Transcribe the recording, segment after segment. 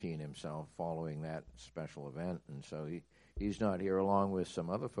himself following that special event, and so he's not here, along with some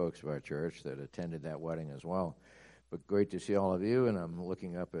other folks of our church that attended that wedding as well. But great to see all of you, and I'm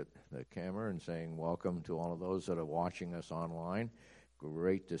looking up at the camera and saying welcome to all of those that are watching us online.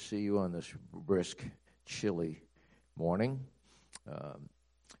 Great to see you on this brisk, chilly morning.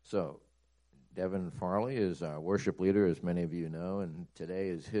 So Devin Farley is our worship leader, as many of you know, and today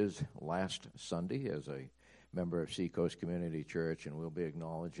is his last Sunday as a member of Seacoast Community Church, and we'll be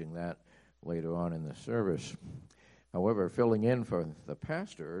acknowledging that later on in the service. However, filling in for the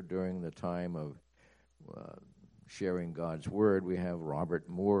pastor during the time of sharing God's Word, we have Robert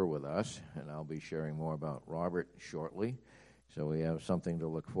Moore with us, and I'll be sharing more about Robert shortly. So we have something to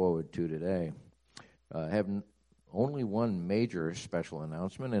look forward to today. I have only one major special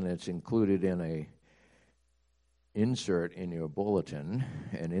announcement, and it's included in a insert in your bulletin.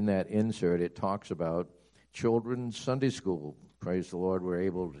 And in that insert, it talks about Children's Sunday School. Praise the Lord, we're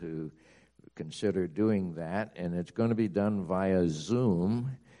able to consider doing that, and it's going to be done via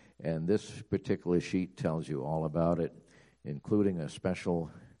Zoom. And this particular sheet tells you all about it, including a special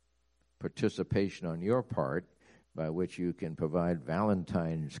participation on your part by which you can provide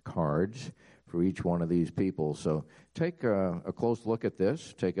Valentine's cards for each one of these people. So take a close look at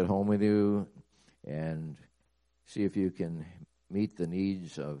this, take it home with you, and see if you can meet the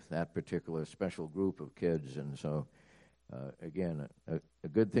needs of that particular special group of kids. And so, again, a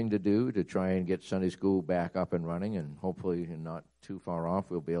good thing to do to try and get Sunday school back up and running, and hopefully not too far off,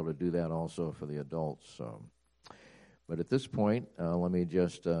 we'll be able to do that also for the adults. So, but at this point, let me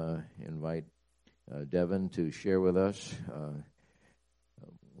just invite Devin to share with us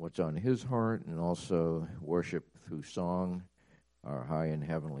what's on his heart, and also worship through song our high and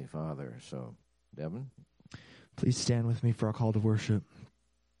heavenly Father. So, Devin? Please stand with me for our call to worship.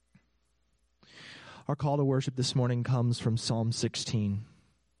 Our call to worship this morning comes from Psalm 16.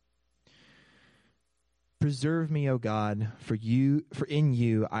 Preserve me, O God, for in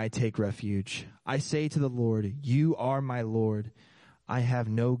you I take refuge. I say to the Lord, you are my Lord. I have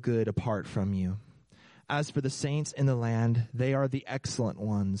no good apart from you. As for the saints in the land, they are the excellent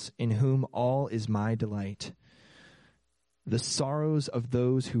ones, in whom all is my delight. The sorrows of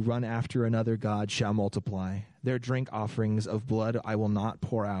those who run after another god shall multiply. Their drink offerings of blood I will not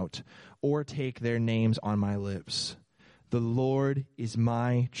pour out, or take their names on my lips. The Lord is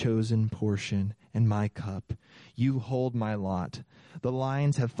my chosen portion and my cup. You hold my lot. The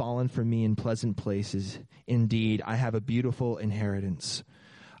lines have fallen for me in pleasant places. Indeed, I have a beautiful inheritance.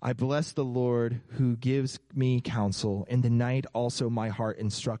 I bless the Lord who gives me counsel. In the night also my heart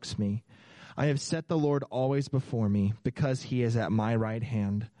instructs me. I have set the Lord always before me, because he is at my right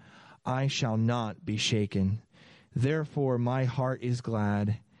hand. I shall not be shaken. Therefore my heart is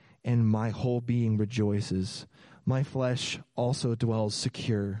glad, and my whole being rejoices. My flesh also dwells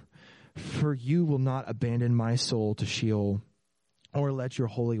secure. For you will not abandon my soul to Sheol, or let your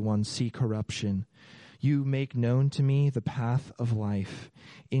Holy One see corruption. You make known to me the path of life.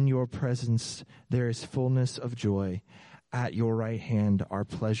 In your presence there is fullness of joy. At your right hand are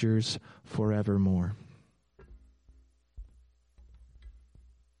pleasures forevermore.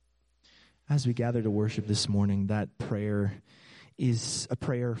 As we gather to worship this morning, that prayer is a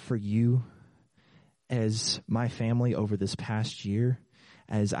prayer for you as my family over this past year.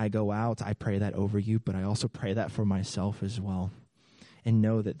 As I go out, I pray that over you, but I also pray that for myself as well. And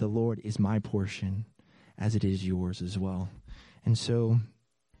know that the Lord is my portion, as it is yours as well. And so,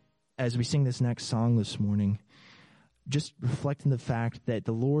 as we sing this next song this morning, just reflecting the fact that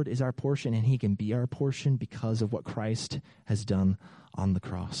the Lord is our portion, and he can be our portion because of what Christ has done on the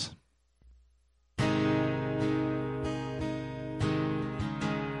cross.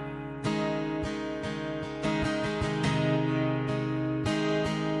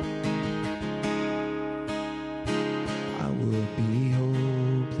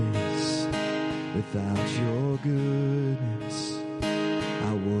 Without your goodness,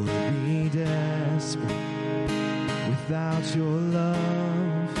 I would be desperate. Without your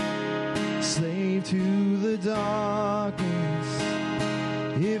love, slave to the darkness.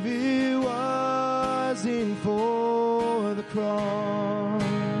 If it wasn't for the cross,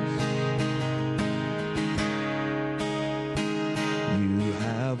 you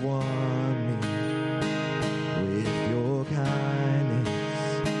have won me with your kindness.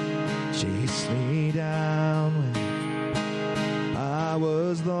 Chase me down when I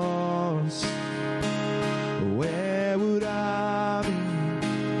was lost. Where would I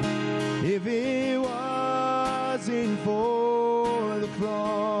be if it wasn't for the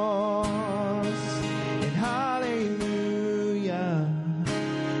cross? And hallelujah,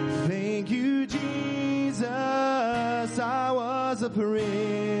 thank you, Jesus. I was a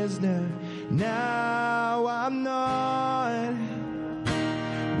prince prisoner. Now I'm not.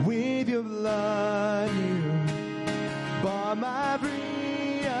 With your blood you bought my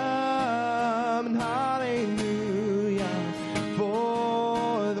freedom, and hallelujah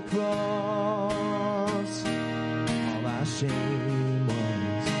for the cross. All my shame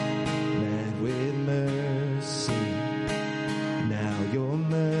was met with mercy. Now your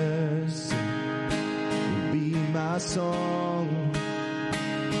mercy will be my song,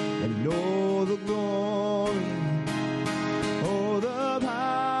 and all the glory, oh the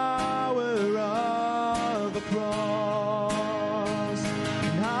power of the cross.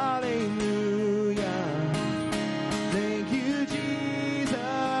 And hallelujah, thank you Jesus.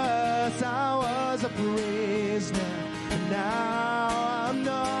 I was a prisoner, and now I'm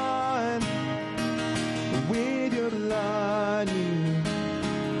not. With your blood you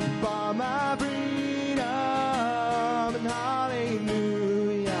bought my freedom, and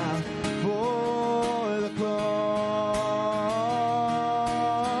hallelujah for the cross.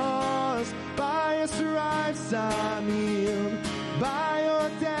 By your stripes I'm healed, by your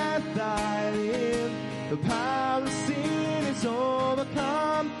death I live. The power of sin is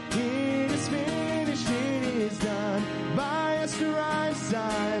overcome, it is finished, it is done. By your stripes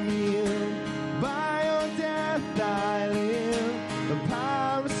I'm healed, by your death I live. The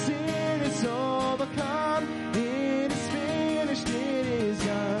power of sin is overcome, it is finished, it is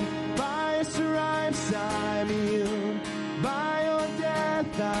done. By your stripes I'm healed, by your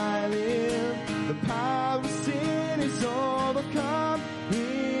death I live. The power of sin is overcome,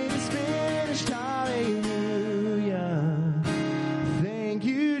 it is finished, hallelujah. Thank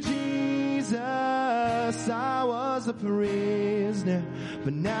you Jesus. I was a prisoner,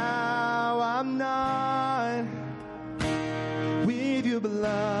 but now I'm not. With your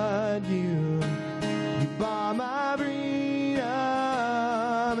blood you bought my freedom,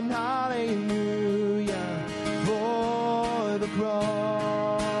 and hallelujah for the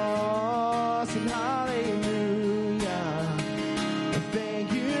cross. And hallelujah,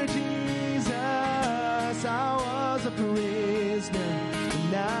 thank you Jesus. I was a prisoner,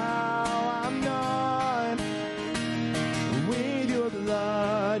 and now I'm not. With your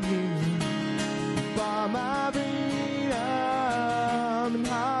blood you bought my freedom, and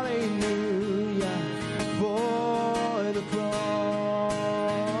hallelujah for the cross.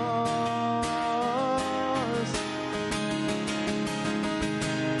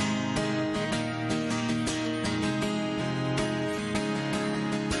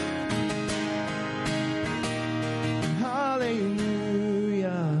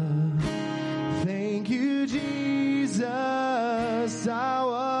 Hallelujah, thank you Jesus. I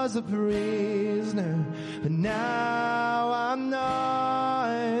was a prisoner, but now I'm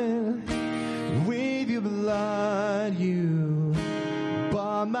not. With your blood you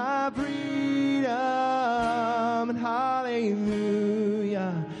bought my freedom, and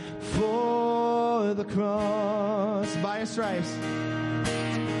hallelujah for the cross. By your stripes,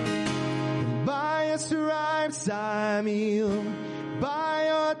 by your stripes I'm healed, by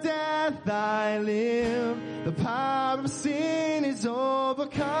your death I live. The power of sin is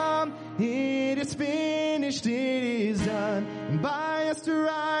overcome, it is finished, it is done. And by your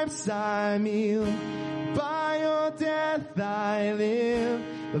stripes I'm healed, by your death I live.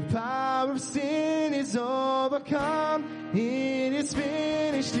 The power of sin is overcome, it is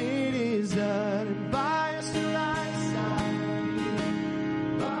finished, it is done. And by your stripes I'm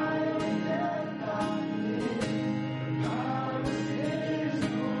healed, by your death I live. The power of sin is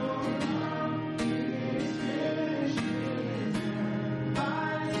overcome, it is finished, it is done.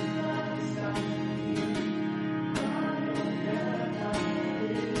 By your stripes I'm healed, by your death I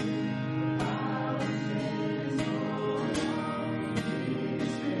live. The power of sin is overcome, it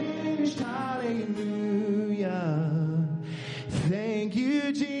is finished, hallelujah. Thank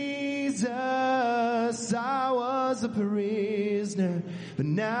you, Jesus. I was a prisoner, but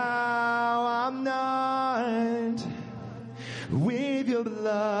now I'm not. With your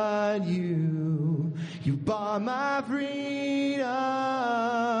blood you bought my freedom,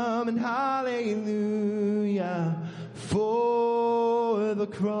 and hallelujah for the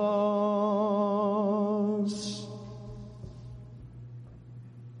cross.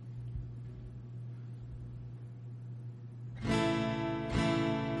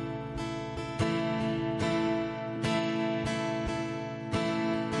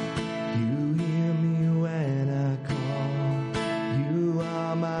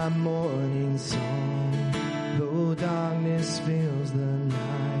 Morning song, though darkness fills the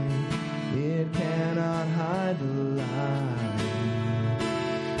night, it cannot hide the light.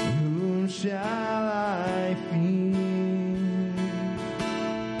 Whom shall I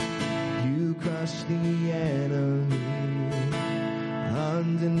crush the enemy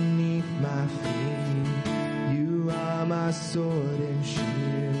underneath my feet. You are my sword and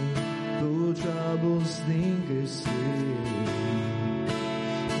shield, though troubles linger still.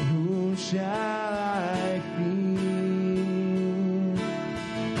 Whom shall I fear?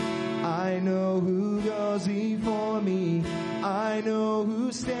 I know who goes before me. I know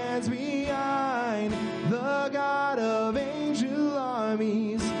who stands behind. The God of angel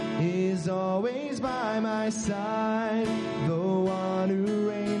armies is always by my side. The one who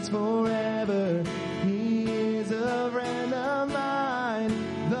reigns forever, he is a friend of mine.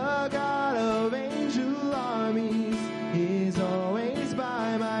 The God of angel armies is always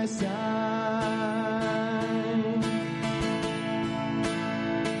by my side.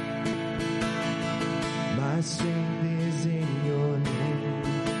 My strength is in your name,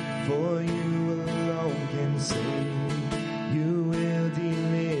 for you alone can save. You will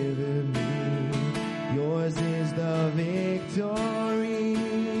deliver me. Yours is the victory.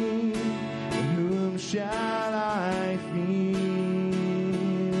 Whom shall I fear?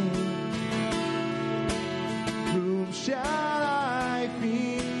 Whom shall I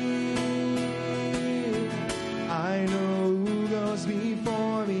fear? I know who goes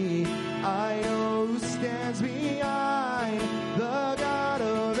before me. I know who stands behind. The God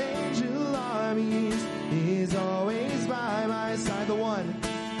of angel armies is always by my side. The one.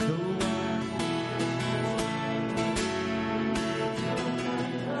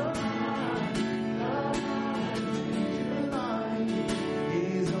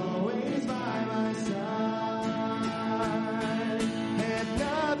 Is always by my side. And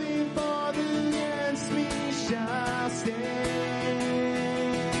nothing formed against me shall stand.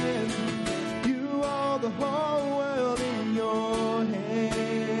 You hold the whole world in your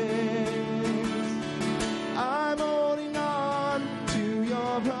hands. I'm holding on to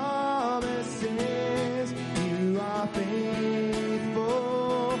your promises. You are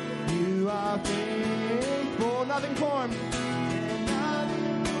faithful. You are faithful. Nothing formed. And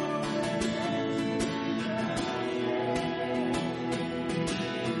nothing formed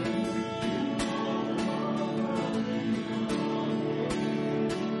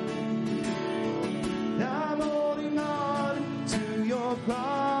I'm holding on to your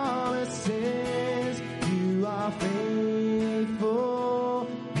promises. You are faithful.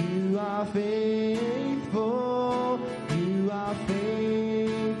 You are faithful. You are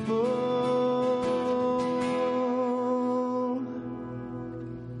faithful.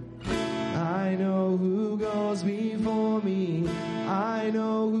 I know who goes before me. I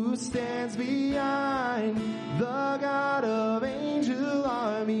know who stands behind. The God of angel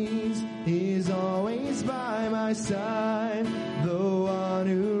armies is always by my side. The one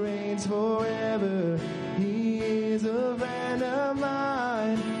who reigns forever, he is a friend of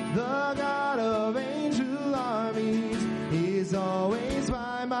mine. The God of angel armies is always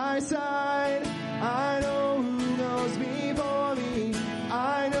by my side. I know who goes before me.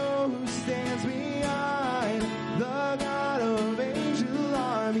 I know who stands behind. The God of angel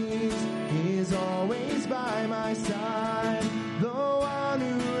armies is always by my side. The one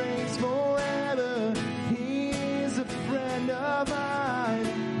who reigns forever, he is a friend of mine.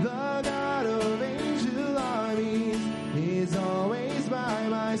 The God of angel armies is always by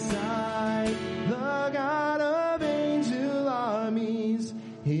my side. The God of angel armies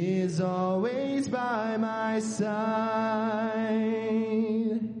is always by my side.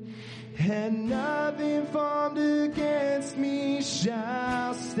 And nothing formed against me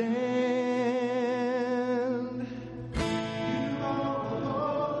shall stand. You hold the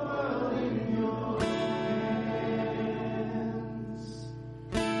whole world in your hands.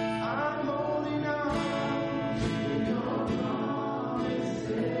 I'm holding on to your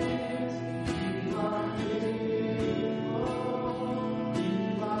promises. You are faithful.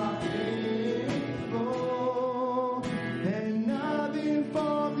 You are faithful. And nothing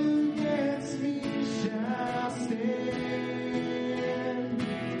formed against me shall stand.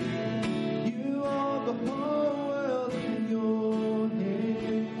 You hold the whole world in your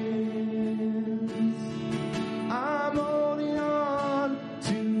hands. I'm holding on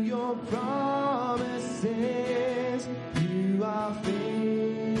to your promises. You are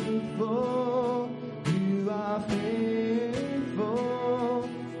faithful. You are faithful.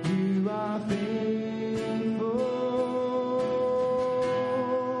 You are faithful.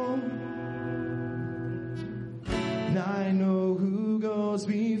 And I know who goes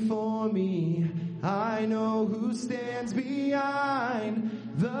before me. I know who stands behind.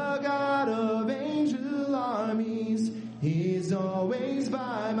 The God of angel armies is always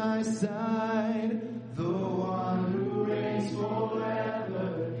by my side. The one who reigns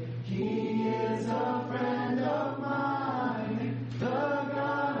forever, he is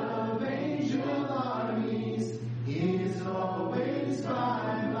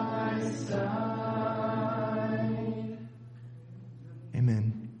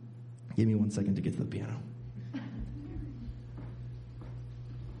Amen. Give me 1 second to get to the piano.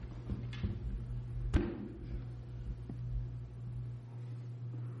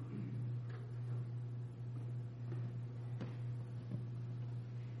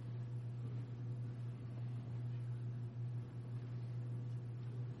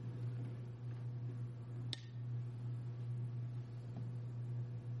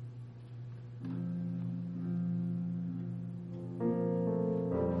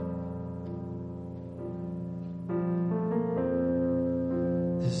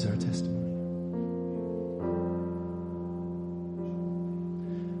 This is our testimony.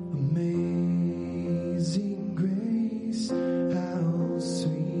 Amazing grace, how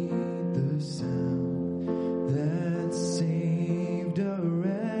sweet the sound that saved a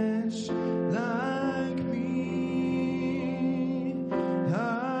wretch like me.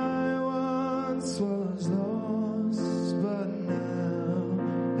 I once was lost, but now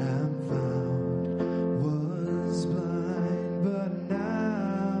am found. Was blind, but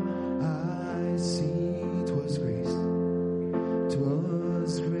now I see.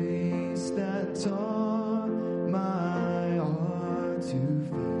 'Twas grace that taught my heart to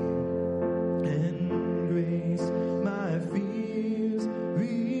fear, and grace my fears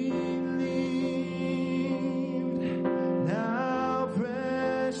relieved. Now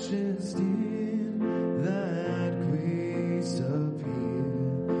precious did that grace appear,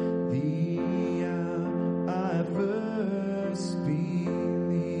 the hour I first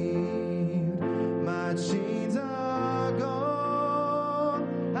believed. My chains are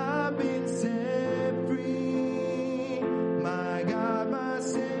gone, I've been set free. My God, my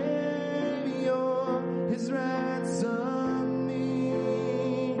Savior, His ransom me.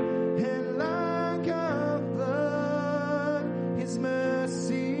 And like a flood, His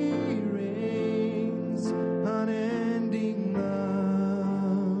mercy reigns. Unending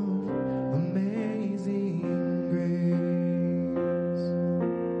love, amazing grace.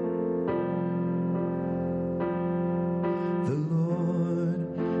 The Lord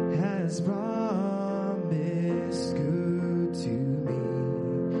has promised good to me.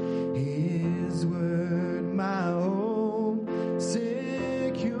 His word my hope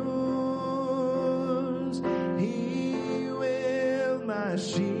secures. He will my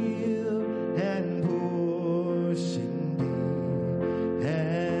shield and portion be,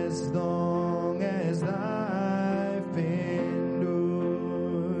 as long as life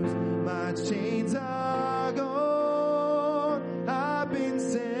endures. My chains are gone, I've been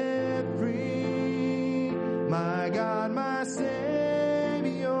set free. My God, my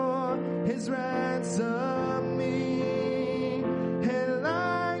Savior, His ransom me. And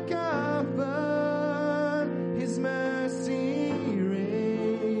like a flood, His mercy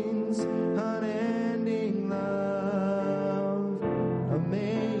reigns. Unending love,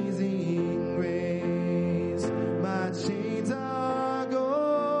 amazing grace. My chains are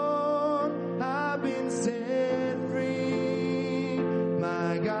gone, I've been set free.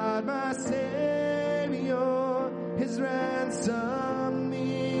 My God, my Savior, His ransom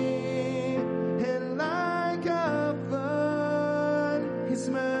me. And like a flood, His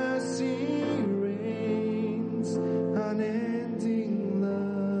mercy reigns. Unending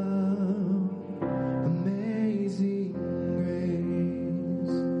love, amazing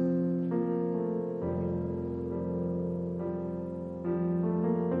grace.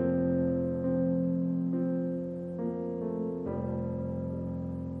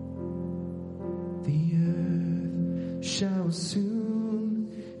 The earth shall soon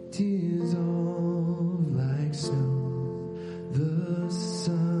dissolve like snow. The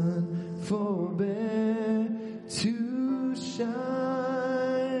sun forbear to shine.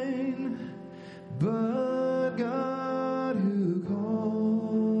 But God who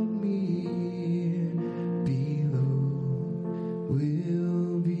called me here below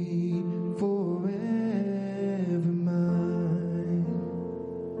will be forever mine.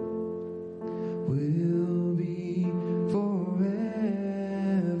 Will be forever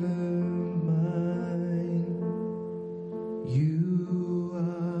mine. You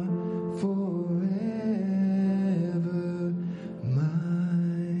are forever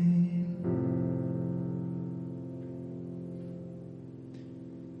mine.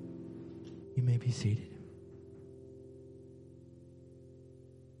 You may be seated.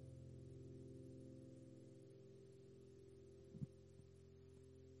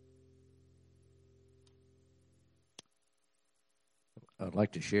 I'd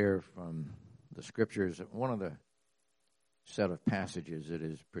like to share from the scriptures one of the set of passages that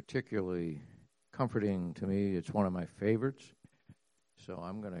is particularly comforting to me. It's one of my favorites, so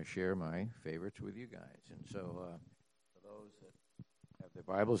I'm going to share my favorites with you guys. And so for those that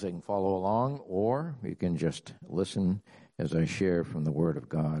Bibles, they can follow along, or you can just listen as I share from the Word of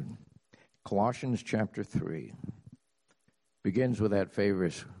God. Colossians chapter 3 begins with that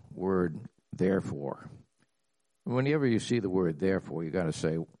famous word, therefore. Whenever you see the word therefore, you got to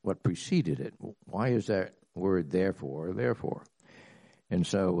say what preceded it. Why is that word therefore? And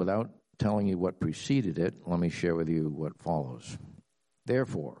so without telling you what preceded it, let me share with you what follows.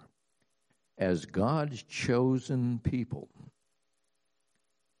 Therefore, as God's chosen people,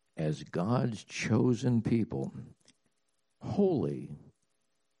 holy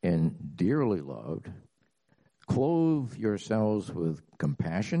and dearly loved, clothe yourselves with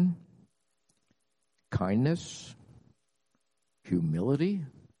compassion, kindness, humility,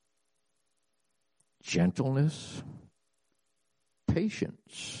 gentleness,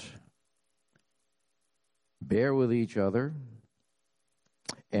 patience. Bear with each other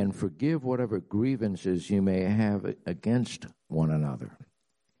and forgive whatever grievances you may have against one another.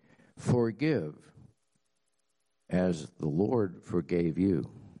 Forgive as the Lord forgave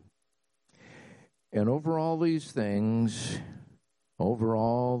you. And over all these things, over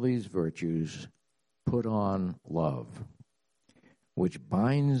all these virtues, put on love, which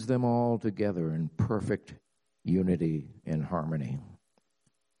binds them all together in perfect unity and harmony.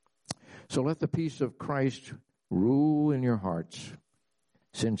 So let the peace of Christ rule in your hearts,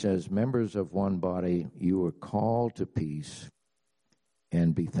 since as members of one body you are called to peace,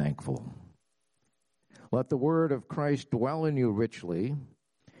 and be thankful. Let the word of Christ dwell in you richly,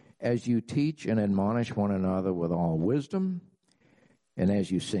 as you teach and admonish one another with all wisdom, and as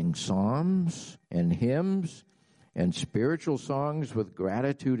you sing psalms and hymns and spiritual songs with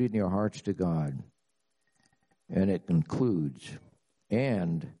gratitude in your hearts to God. And it concludes,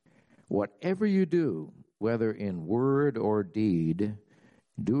 and whatever you do, whether in word or deed,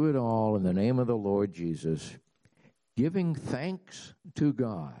 do it all in the name of the Lord Jesus, giving thanks to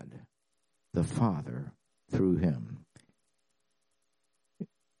God, the Father, through him.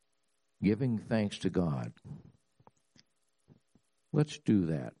 Giving thanks to God. Let's do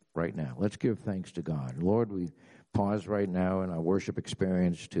that right now. Let's give thanks to God. Lord, we pause right now in our worship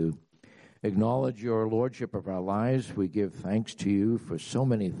experience to acknowledge your lordship of our lives. We give thanks to you for so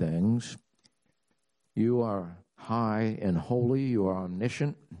many things. You are high and holy. You are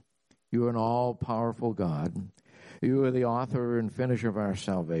omniscient. You are an all-powerful God. You are the author and finisher of our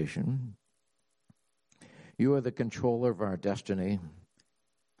salvation. You are the controller of our destiny.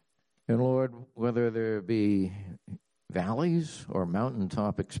 And Lord, whether there be valleys or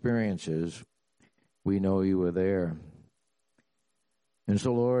mountaintop experiences, we know you are there. And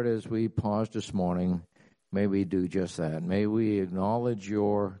so, Lord, as we pause this morning, may we do just that. May we acknowledge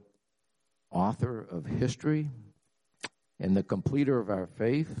your author of history and the completer of our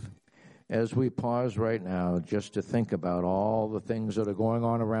faith as we pause right now just to think about all the things that are going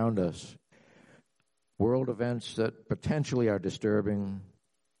on around us, world events that potentially are disturbing,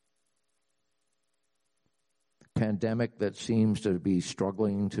 pandemic that seems to be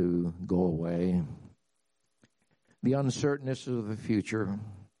struggling to go away, the uncertainness of the future.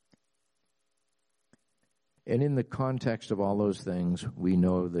 And in the context of all those things, we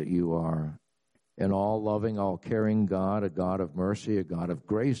know that you are an all-loving, all-caring God, a God of mercy, a God of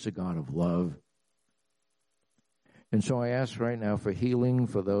grace, a God of love. And so I ask right now for healing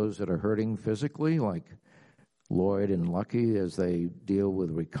for those that are hurting physically, like Lloyd and Lucky, as they deal with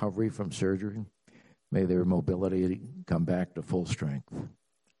recovery from surgery. May their mobility come back to full strength.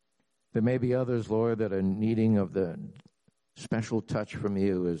 There may be others, Lord, that are needing of the special touch from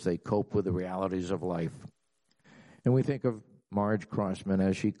you as they cope with the realities of life. And we think of Marge Crossman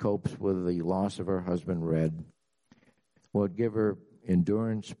as she copes with the loss of her husband, Red. Lord, give her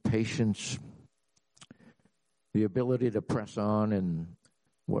endurance, patience, the ability to press on in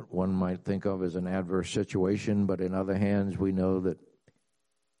what one might think of as an adverse situation, but in other hands, we know that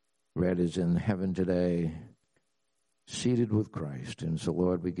Red is in heaven today, seated with Christ. And so,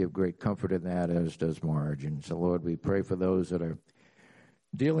 Lord, we give great comfort in that, as does Marge. And so, Lord, we pray for those that are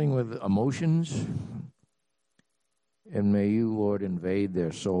dealing with emotions. And may you, Lord, invade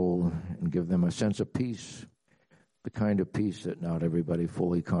their soul and give them a sense of peace, the kind of peace that not everybody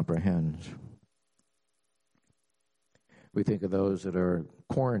fully comprehends. We think of those that are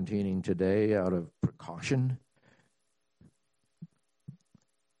quarantining today out of precaution.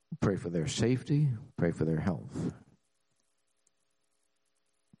 Pray for their safety. Pray for their health.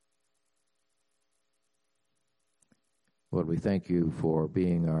 Lord, we thank you for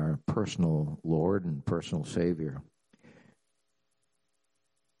being our personal Lord and personal Savior.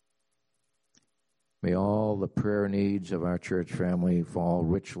 May all the prayer needs of our church family fall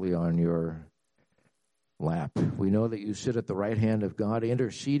richly on your lap. We know that you sit at the right hand of God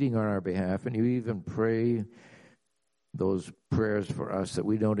interceding on our behalf, and you even pray those prayers for us that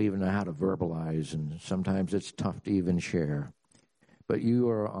we don't even know how to verbalize, and sometimes it's tough to even share. But you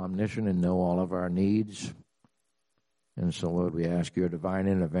are omniscient and know all of our needs. And so, Lord, we ask your divine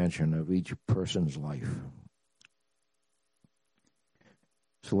intervention of each person's life.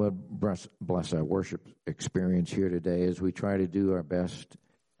 So, Lord, bless our worship experience here today as we try to do our best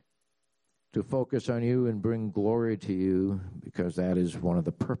to focus on you and bring glory to you, because that is one of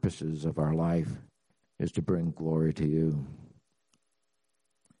the purposes of our life, is to bring glory to you.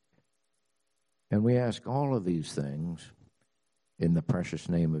 And we ask all of these things in the precious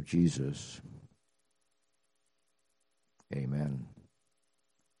name of Jesus. Amen.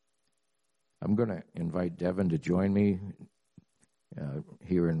 I'm going to invite Devin to join me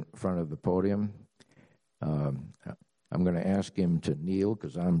here in front of the podium. I'm going to ask him to kneel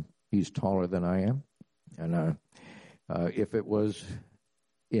because he's taller than I am. And if it was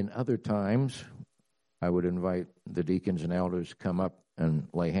in other times, I would invite the deacons and elders to come up and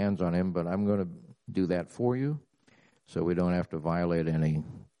lay hands on him, but I'm going to do that for you so we don't have to violate any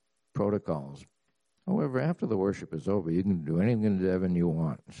protocols. However, after the worship is over, you can do anything to Devin you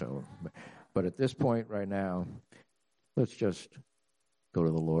want. So, but at this point right now, let's just go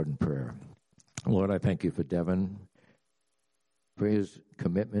to the Lord in prayer. Lord, I thank you for Devin, for his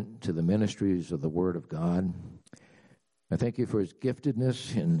commitment to the ministries of the Word of God. I thank you for his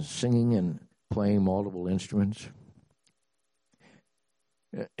giftedness in singing and playing multiple instruments.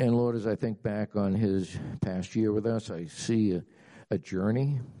 And Lord, as I think back on his past year with us, I see a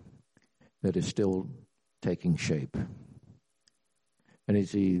journey that is still taking shape. And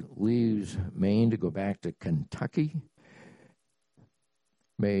as he leaves Maine to go back to Kentucky,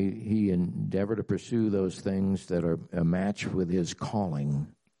 may he endeavor to pursue those things that are a match with his calling.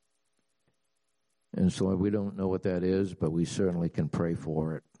 And so we don't know what that is, but we certainly can pray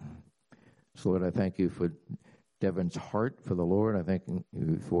for it. So Lord, I thank you for Devin's heart for the Lord. I thank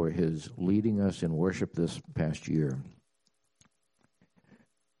you for his leading us in worship this past year.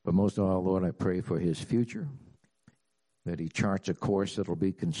 But most of all, Lord, I pray for his future, that he charts a course that will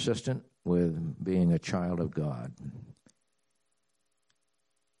be consistent with being a child of God.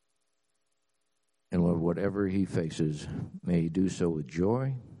 And Lord, whatever he faces, may he do so with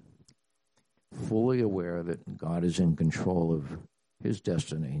joy, fully aware that God is in control of his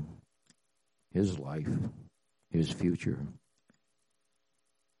destiny, his life, his future.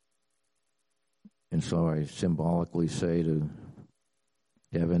 And so I symbolically say to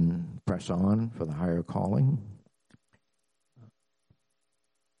Devin, press on for the higher calling.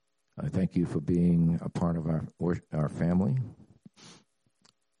 I thank you for being a part of our family,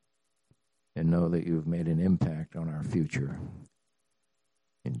 and know that you've made an impact on our future.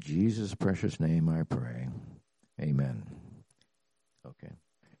 In Jesus' precious name I pray. Amen. Okay.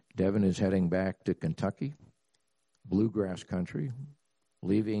 Devin is heading back to Kentucky, bluegrass country,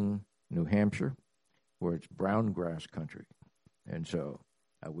 leaving New Hampshire, where it's brown grass country. And so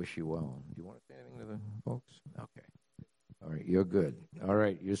I wish you well. Do you want to say anything to the folks? Okay. All right, you're good. All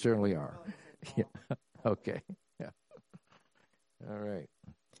right, you certainly are. Yeah. Okay. Yeah. All right.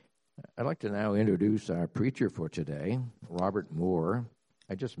 I'd like to now introduce our preacher for today, Robert Moore.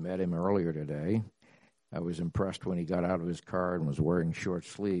 I just met him earlier today. I was impressed when he got out of his car and was wearing short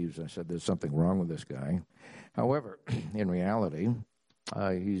sleeves. I said, there's something wrong with this guy. However, in reality,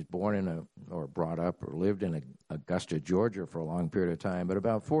 he's brought up or lived in Augusta, Georgia for a long period of time, but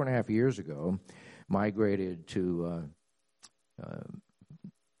about 4.5 years ago, migrated to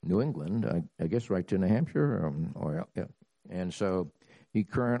New England, I guess right to New Hampshire. And so he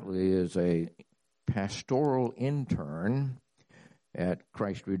currently is a pastoral intern at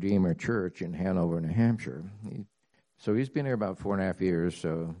Christ Redeemer Church in Hanover, New Hampshire. So he's been here about 4.5 years,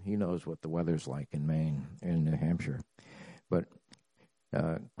 so he knows what the weather's like in Maine and New Hampshire. But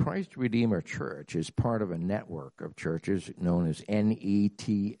Christ Redeemer Church is part of a network of churches known as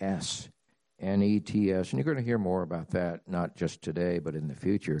NETS. NETS, and you're going to hear more about that, not just today, but in the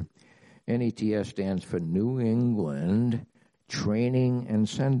future. NETS stands for New England Training and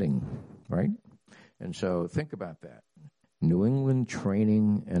Sending, right? And so think about that. New England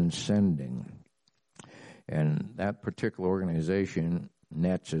Training and Sending. And that particular organization,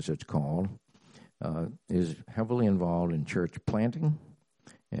 NETS as it's called, is heavily involved in church planting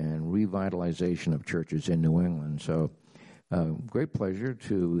and revitalization of churches in New England. So great pleasure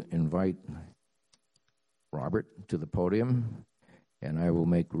to invite Robert to the podium, and I will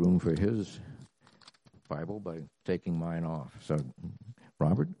make room for his Bible by taking mine off. So,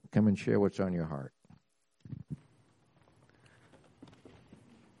 Robert, come and share what's on your heart.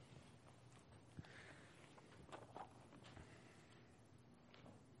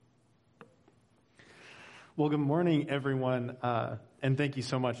 Well, good morning, everyone, and thank you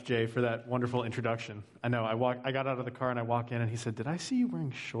so much, Jay, for that wonderful introduction. I know, I got out of the car and I walk in and he said, "Did I see you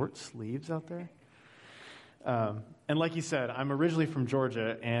wearing short sleeves out there?" And like he said, I'm originally from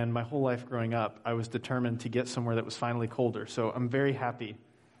Georgia, and my whole life growing up, I was determined to get somewhere that was finally colder, so I'm very happy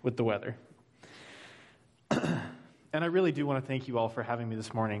with the weather. And I really do want to thank you all for having me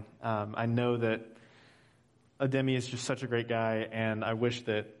this morning. I know that Ademi is just such a great guy, and I wish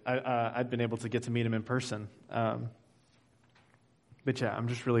that I'd been able to get to meet him in person. But yeah, I'm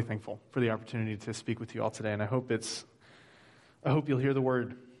just really thankful for the opportunity to speak with you all today, and I hope you'll hear the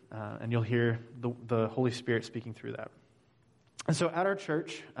word, and you'll hear the Holy Spirit speaking through that. And so at our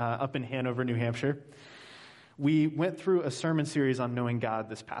church up in Hanover, New Hampshire, we went through a sermon series on knowing God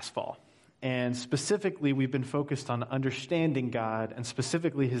this past fall. And specifically, we've been focused on understanding God and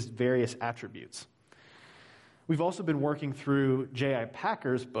specifically his various attributes. We've also been working through J.I.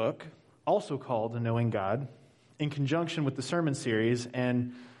 Packer's book, also called Knowing God, in conjunction with the sermon series,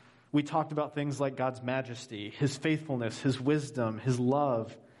 and we talked about things like God's majesty, his faithfulness, his wisdom, his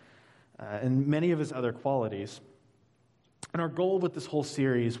love, and many of his other qualities. And our goal with this whole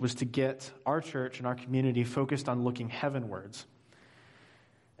series was to get our church and our community focused on looking heavenwards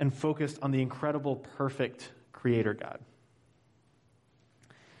and focused on the incredible, perfect Creator God.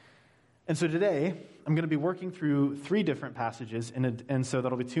 And so today, I'm going to be working through 3 different passages, and so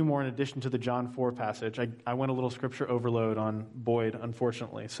that'll be 2 more in addition to the John 4 passage. I went a little scripture overload on Boyd,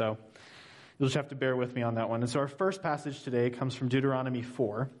 unfortunately, so you'll just have to bear with me on that one. And so our first passage today comes from Deuteronomy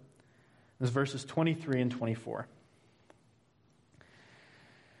 4. It's verses 23 and 24.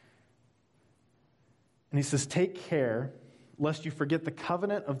 And he says, "Take care, lest you forget the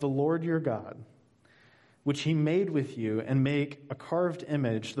covenant of the Lord your God, which he made with you, and make a carved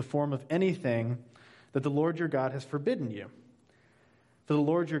image, the form of anything that the Lord your God has forbidden you. For the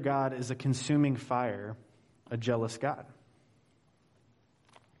Lord your God is a consuming fire, a jealous God."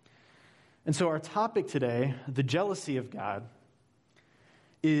 And so our topic today, the jealousy of God,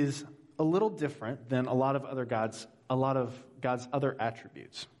 is a little different than a lot of God's other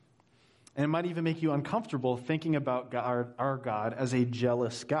attributes. And it might even make you uncomfortable thinking about our God as a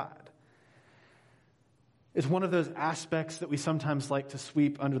jealous God. It's one of those aspects that we sometimes like to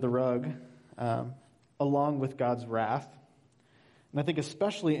sweep under the rug, along with God's wrath. And I think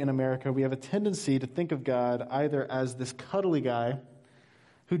especially in America, we have a tendency to think of God either as this cuddly guy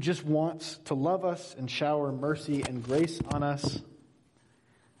who just wants to love us and shower mercy and grace on us.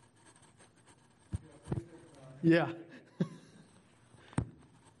 Yeah.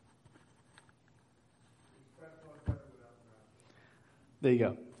 There you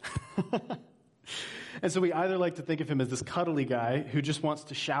go. And so we either like to think of him as this cuddly guy who just wants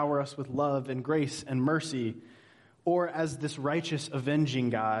to shower us with love and grace and mercy, or as this righteous,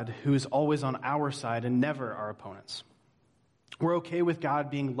 avenging God who is always on our side and never our opponents. We're okay with God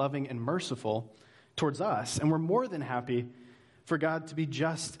being loving and merciful towards us, and we're more than happy for God to be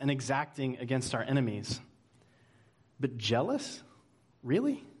just and exacting against our enemies. But jealous?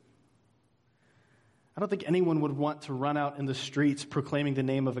 Really? I don't think anyone would want to run out in the streets proclaiming the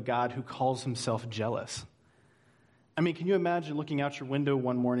name of a God who calls himself jealous. I mean, can you imagine looking out your window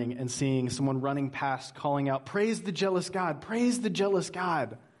one morning and seeing someone running past calling out, "Praise the jealous God, praise the jealous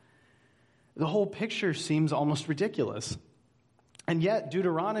God"? The whole picture seems almost ridiculous. And yet,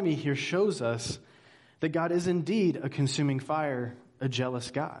 Deuteronomy here shows us that God is indeed a consuming fire, a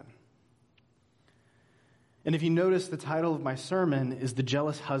jealous God. And if you notice, the title of my sermon is "The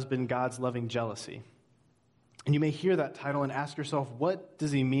Jealous Husband, God's Loving Jealousy." And you may hear that title and ask yourself, what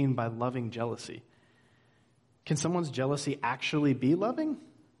does he mean by loving jealousy? Can someone's jealousy actually be loving?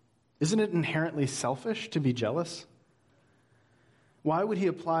 Isn't it inherently selfish to be jealous? Why would he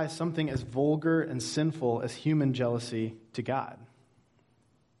apply something as vulgar and sinful as human jealousy to God?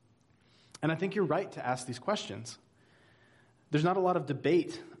 And I think you're right to ask these questions. There's not a lot of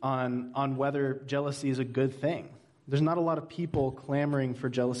debate on whether jealousy is a good thing. There's not a lot of people clamoring for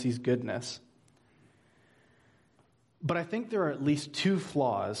jealousy's goodness. But I think there are at least 2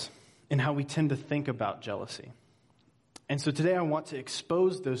 flaws in how we tend to think about jealousy. And so today I want to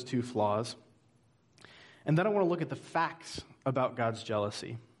expose those 2 flaws, and then I want to look at the facts about God's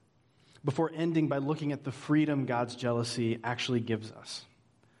jealousy before ending by looking at the freedom God's jealousy actually gives us.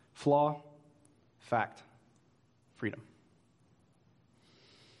 Flaw, fact, freedom.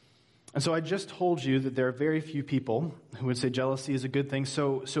 And so I just told you that there are very few people who would say jealousy is a good thing.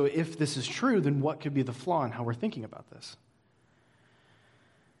 So if this is true, then what could be the flaw in how we're thinking about this?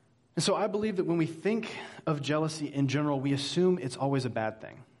 And so I believe that when we think of jealousy in general, we assume it's always a bad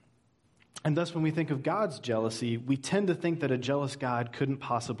thing. And thus, when we think of God's jealousy, we tend to think that a jealous God couldn't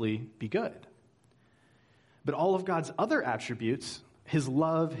possibly be good. But all of God's other attributes, his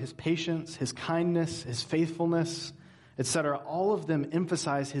love, his patience, his kindness, his faithfulness, etc., all of them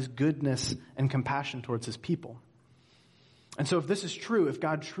emphasize his goodness and compassion towards his people. And so if this is true, if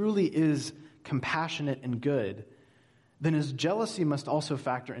God truly is compassionate and good, then his jealousy must also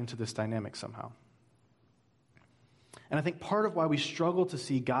factor into this dynamic somehow. And I think part of why we struggle to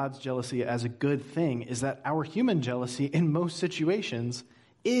see God's jealousy as a good thing is that our human jealousy in most situations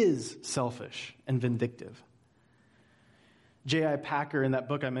is selfish and vindictive. J.I. Packer, in that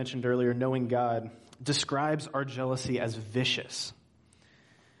book I mentioned earlier, Knowing God, describes our jealousy as vicious.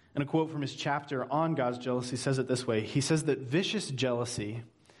 And a quote from his chapter on God's jealousy says it this way. He says that vicious jealousy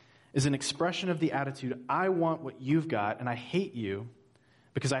is an expression of the attitude, I want what you've got and I hate you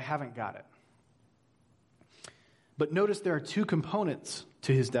because I haven't got it. But notice there are two components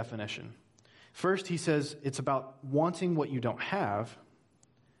to his definition. First, he says it's about wanting what you don't have,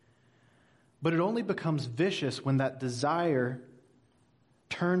 but it only becomes vicious when that desire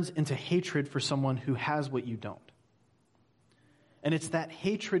turns into hatred for someone who has what you don't. And it's that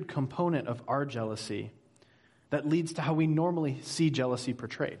hatred component of our jealousy that leads to how we normally see jealousy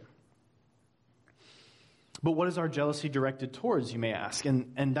portrayed. But what is our jealousy directed towards, you may ask?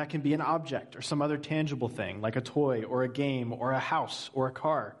 And that can be an object or some other tangible thing, like a toy or a game or a house or a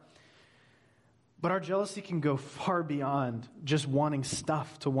car. But our jealousy can go far beyond just wanting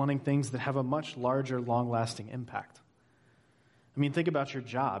stuff to wanting things that have a much larger, long-lasting impact. I mean, think about your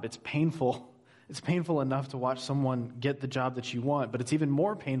job. It's painful. It's painful enough to watch someone get the job that you want, but it's even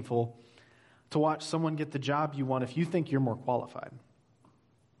more painful to watch someone get the job you want if you think you're more qualified.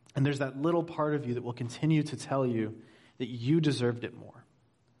 And there's that little part of you that will continue to tell you that you deserved it more.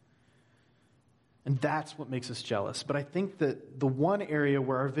 And that's what makes us jealous. But I think that the one area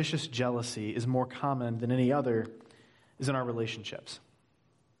where our vicious jealousy is more common than any other is in our relationships.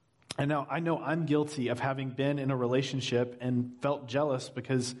 And now I know I'm guilty of having been in a relationship and felt jealous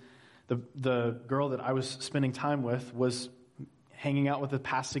because the girl that I was spending time with was hanging out with a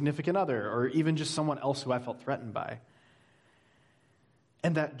past significant other or even just someone else who I felt threatened by.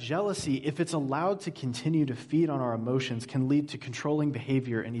 And that jealousy, if it's allowed to continue to feed on our emotions, can lead to controlling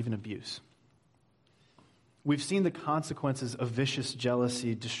behavior and even abuse. We've seen the consequences of vicious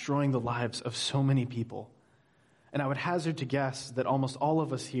jealousy destroying the lives of so many people. And I would hazard to guess that almost all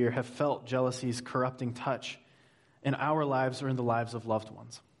of us here have felt jealousy's corrupting touch in our lives or in the lives of loved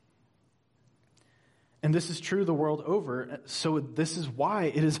ones. And this is true the world over, so this is why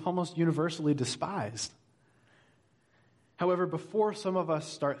it is almost universally despised. However, before some of us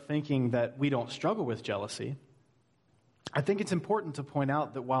start thinking that we don't struggle with jealousy, I think it's important to point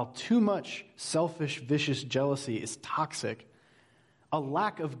out that while too much selfish, vicious jealousy is toxic, a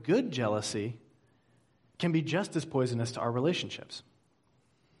lack of good jealousy can be just as poisonous to our relationships.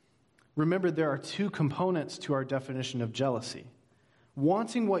 Remember, there are two components to our definition of jealousy.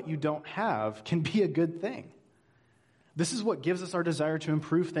 Wanting what you don't have can be a good thing. This is what gives us our desire to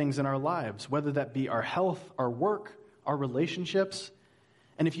improve things in our lives, whether that be our health, our work, our relationships.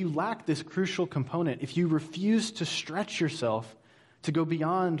 And if you lack this crucial component, if you refuse to stretch yourself to go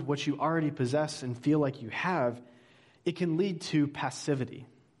beyond what you already possess and feel like you have, it can lead to passivity.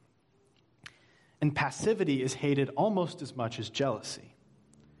 And passivity is hated almost as much as jealousy.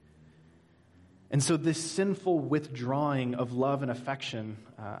 And so this sinful withdrawing of love and affection,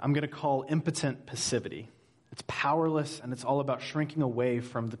 I'm going to call impotent passivity. It's powerless, and it's all about shrinking away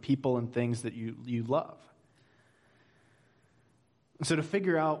from the people and things that you love. So to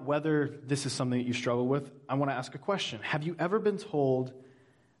figure out whether this is something that you struggle with, I want to ask a question. Have you ever been told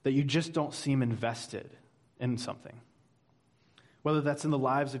that you just don't seem invested in something? Whether that's in the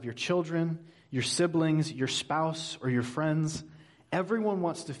lives of your children, your siblings, your spouse, or your friends, everyone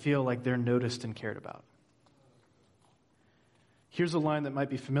wants to feel like they're noticed and cared about. Here's a line that might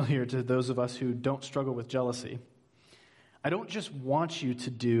be familiar to those of us who don't struggle with jealousy. I don't just want you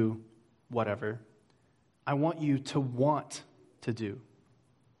to do whatever. I want you to want to do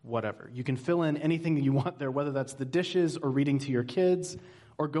whatever. You can fill in anything that you want there, whether that's the dishes or reading to your kids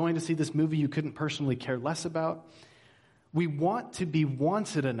or going to see this movie you couldn't personally care less about. We want to be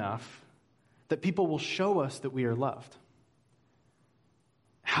wanted enough that people will show us that we are loved.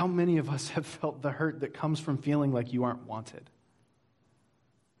 How many of us have felt the hurt that comes from feeling like you aren't wanted?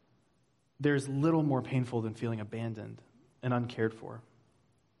 There's little more painful than feeling abandoned and uncared for.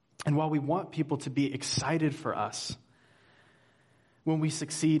 And while we want people to be excited for us when we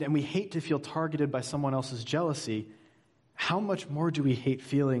succeed, and we hate to feel targeted by someone else's jealousy, how much more do we hate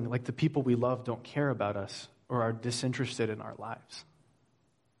feeling like the people we love don't care about us or are disinterested in our lives?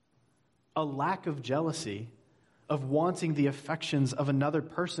 A lack of jealousy, of wanting the affections of another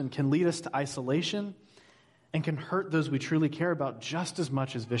person, can lead us to isolation and can hurt those we truly care about just as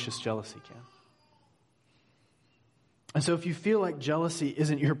much as vicious jealousy can. And so if you feel like jealousy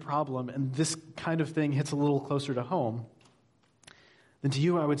isn't your problem and this kind of thing hits a little closer to home, then to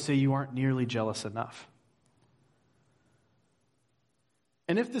you I would say you aren't nearly jealous enough.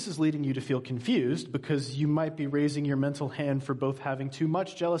 And if this is leading you to feel confused because you might be raising your mental hand for both having too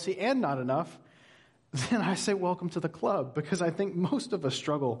much jealousy and not enough, then I say welcome to the club, because I think most of us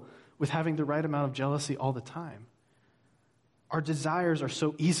struggle with having the right amount of jealousy all the time. Our desires are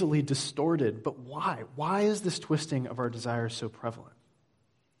so easily distorted, but why? Why is this twisting of our desires so prevalent?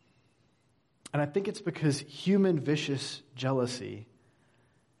 And I think it's because human vicious jealousy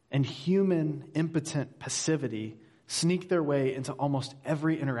and human impotent passivity sneak their way into almost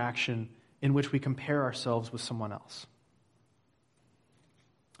every interaction in which we compare ourselves with someone else.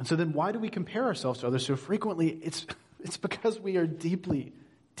 And so then why do we compare ourselves to others so frequently? It's because we are deeply,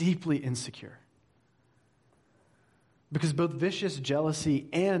 deeply insecure. Because both vicious jealousy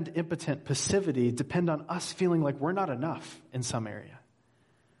and impotent passivity depend on us feeling like we're not enough in some area.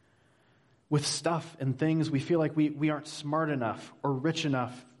 With stuff and things, we feel like we aren't smart enough or rich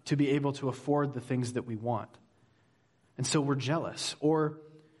enough to be able to afford the things that we want. And so we're jealous. Or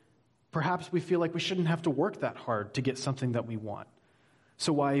perhaps we feel like we shouldn't have to work that hard to get something that we want.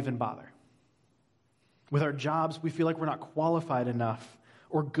 So why even bother? With our jobs, we feel like we're not qualified enough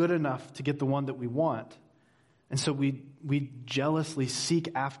or good enough to get the one that we want. And so we jealously seek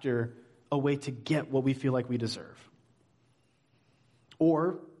after a way to get what we feel like we deserve.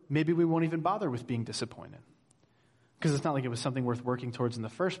 Or maybe we won't even bother with being disappointed, because it's not like it was something worth working towards in the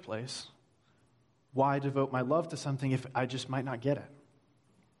first place. Why devote my love to something if I just might not get it?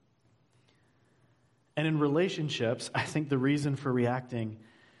 And in relationships, I think the reason for reacting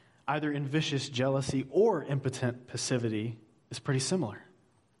either in vicious jealousy or impotent passivity is pretty similar.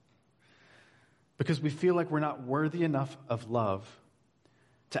 Because we feel like we're not worthy enough of love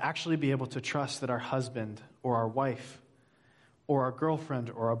to actually be able to trust that our husband or our wife or our girlfriend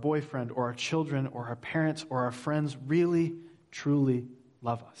or our boyfriend or our children or our parents or our friends really, truly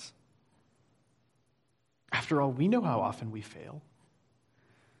love us. After all, we know how often we fail.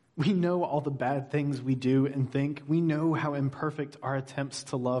 We know all the bad things we do and think. We know how imperfect our attempts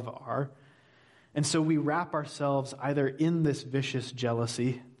to love are. And so we wrap ourselves either in this vicious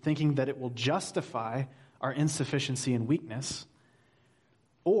jealousy, thinking that it will justify our insufficiency and weakness,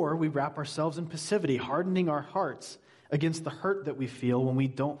 or we wrap ourselves in passivity, hardening our hearts against the hurt that we feel when we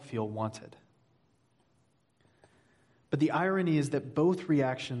don't feel wanted. But the irony is that both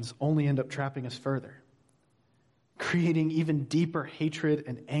reactions only end up trapping us further, creating even deeper hatred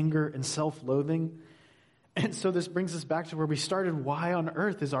and anger and self-loathing. And so this brings us back to where we started. Why on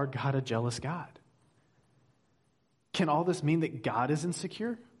earth is our God a jealous God? Can all this mean that God is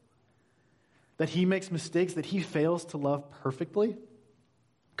insecure? That he makes mistakes, that he fails to love perfectly?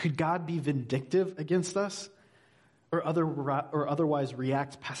 Could God be vindictive against us or otherwise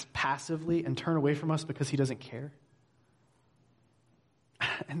react passively and turn away from us because he doesn't care?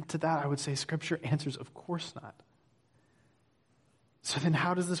 And to that I would say Scripture answers, of course not. So then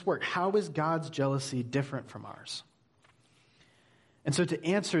how does this work? How is God's jealousy different from ours? And so to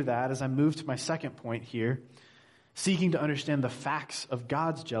answer that, as I move to my second point here, seeking to understand the facts of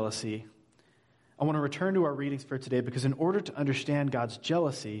God's jealousy, I want to return to our readings for today, because in order to understand God's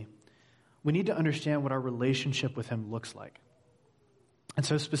jealousy, we need to understand what our relationship with him looks like. And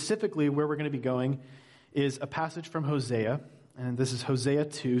so specifically where we're going to be going is a passage from Hosea, and this is Hosea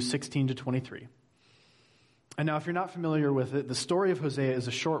 2, 16 to 23. And now if you're not familiar with it, the story of Hosea is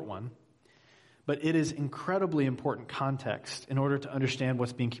a short one, but it is incredibly important context in order to understand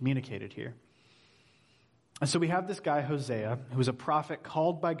what's being communicated here. And so we have this guy, Hosea, who is a prophet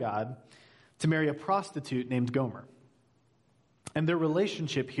called by God to marry a prostitute named Gomer. And their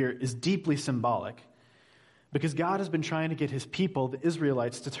relationship here is deeply symbolic, because God has been trying to get his people, the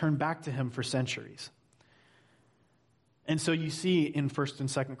Israelites, to turn back to him for centuries. And so you see in 1st and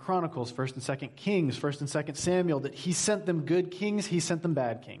 2nd Chronicles, 1st and 2nd Kings, 1st and 2nd Samuel, that he sent them good kings, he sent them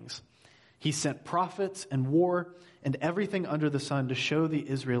bad kings. He sent prophets and war and everything under the sun to show the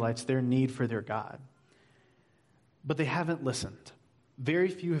Israelites their need for their God. But they haven't listened. Very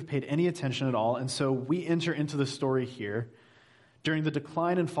few have paid any attention at all, and so we enter into the story here during the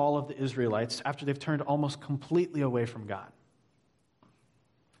decline and fall of the Israelites after they've turned almost completely away from God.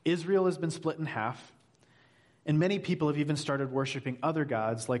 Israel has been split in half, and many people have even started worshiping other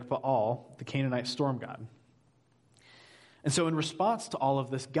gods like Baal, the Canaanite storm god. And so in response to all of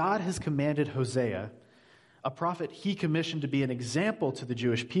this, God has commanded Hosea, a prophet he commissioned to be an example to the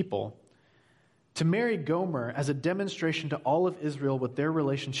Jewish people, to marry Gomer as a demonstration to all of Israel what their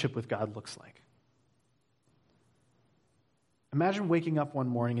relationship with God looks like. Imagine waking up one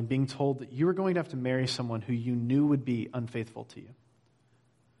morning and being told that you were going to have to marry someone who you knew would be unfaithful to you.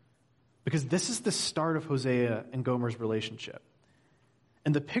 Because this is the start of Hosea and Gomer's relationship.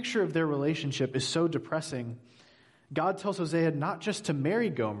 And the picture of their relationship is so depressing. God tells Hosea not just to marry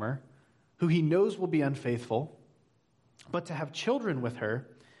Gomer, who he knows will be unfaithful, but to have children with her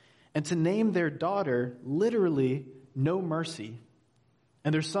and to name their daughter literally No Mercy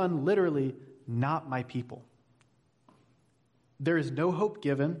and their son literally Not My People. There is no hope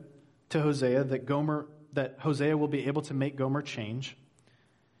given to Hosea that Hosea will be able to make Gomer change.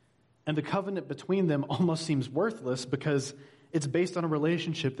 And the covenant between them almost seems worthless because it's based on a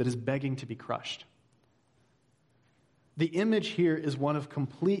relationship that is begging to be crushed. The image here is one of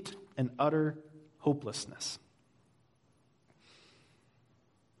complete and utter hopelessness.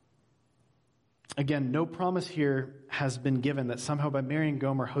 Again, no promise here has been given that somehow by marrying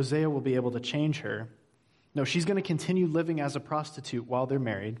Gomer, Hosea will be able to change her. No, she's going to continue living as a prostitute while they're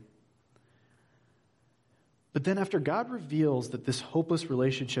married. But then after God reveals that this hopeless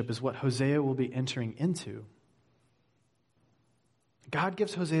relationship is what Hosea will be entering into, God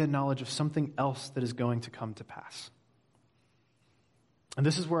gives Hosea knowledge of something else that is going to come to pass. And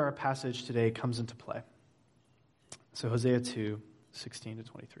this is where our passage today comes into play. So Hosea 2, 16 to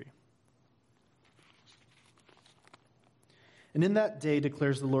 23. And in that day,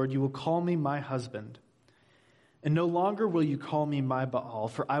 declares the Lord, you will call me my husband, and no longer will you call me my Baal,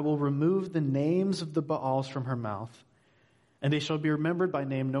 for I will remove the names of the Baals from her mouth, and they shall be remembered by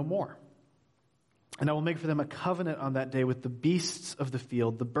name no more. And I will make for them a covenant on that day with the beasts of the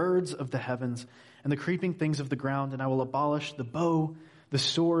field, the birds of the heavens, and the creeping things of the ground, and I will abolish the bow, the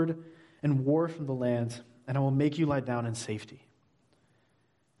sword, and war from the land, and I will make you lie down in safety.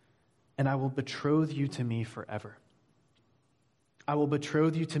 And I will betroth you to me forever. I will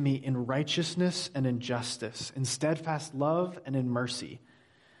betroth you to me in righteousness and in justice, in steadfast love and in mercy.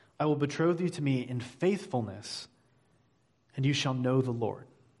 I will betroth you to me in faithfulness, and you shall know the Lord.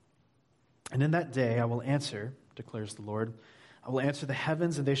 And in that day I will answer, declares the Lord. I will answer the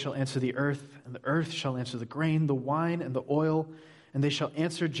heavens, and they shall answer the earth, and the earth shall answer the grain, the wine, and the oil, and they shall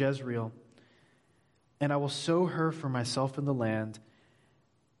answer Jezreel. And I will sow her for myself in the land,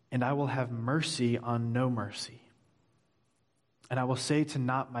 and I will have mercy on no mercy. And I will say to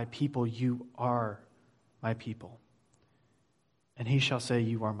not my people, you are my people. And he shall say,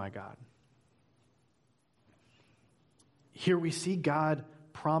 you are my God. Here we see God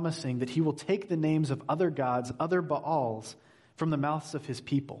promising that he will take the names of other gods, other Baals, from the mouths of his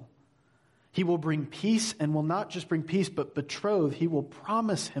people. He will bring peace, and will not just bring peace, but betroth. He will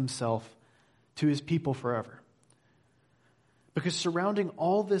promise himself to his people forever. Because surrounding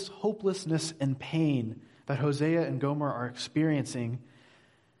all this hopelessness and pain that Hosea and Gomer are experiencing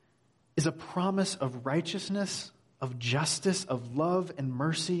is a promise of righteousness, of justice, of love and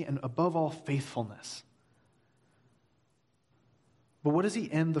mercy, and above all, faithfulness. But what does he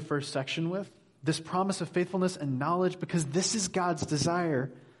end the first section with? This promise of faithfulness and knowledge, because this is God's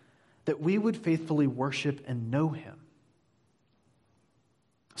desire, that we would faithfully worship and know him.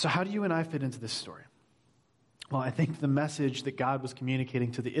 So how do you and I fit into this story? Well, I think the message that God was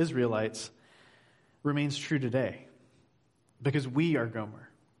communicating to the Israelites remains true today, because we are Gomer.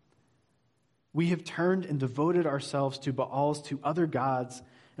 We have turned and devoted ourselves to Baals, to other gods,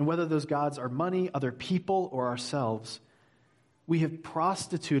 and whether those gods are money, other people, or ourselves, we have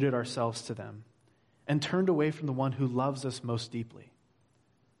prostituted ourselves to them and turned away from the one who loves us most deeply.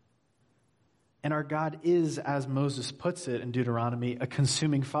 And our God is, as Moses puts it in Deuteronomy, a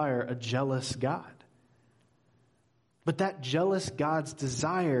consuming fire, a jealous God. But that jealous God's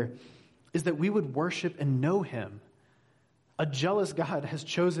desire is that we would worship and know him. A jealous God has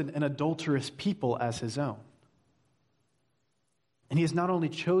chosen an adulterous people as his own. And he has not only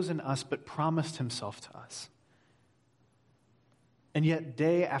chosen us, but promised himself to us. And yet,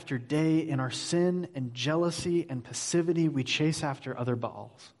 day after day, in our sin and jealousy and passivity, we chase after other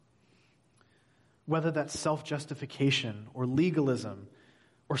Baals. Whether that's self-justification or legalism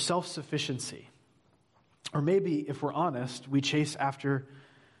or self-sufficiency. Or maybe, if we're honest, we chase after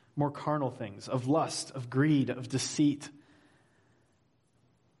more carnal things, of lust, of greed, of deceit.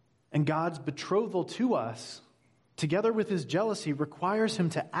 And God's betrothal to us, together with his jealousy, requires him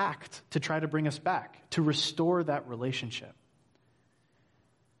to act to try to bring us back, to restore that relationship.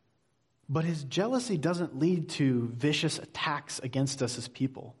 But his jealousy doesn't lead to vicious attacks against us as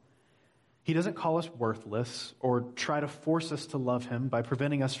people. He doesn't call us worthless or try to force us to love him by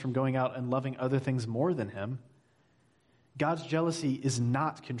preventing us from going out and loving other things more than him. God's jealousy is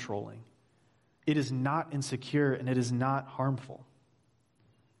not controlling. It is not insecure, and it is not harmful.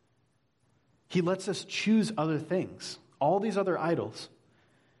 He lets us choose other things, all these other idols,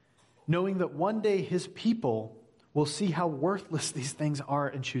 knowing that one day his people will see how worthless these things are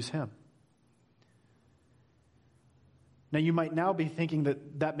and choose him. Now, you might now be thinking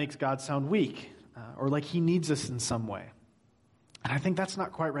that makes God sound weak, or like he needs us in some way. And I think that's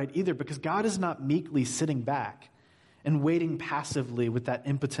not quite right either, because God is not meekly sitting back and waiting passively with that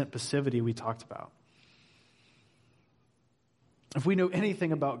impotent passivity we talked about. If we know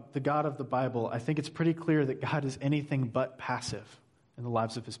anything about the God of the Bible, I think it's pretty clear that God is anything but passive in the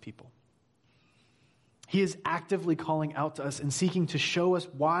lives of his people. He is actively calling out to us and seeking to show us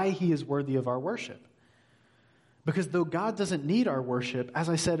why he is worthy of our worship. Because though God doesn't need our worship, as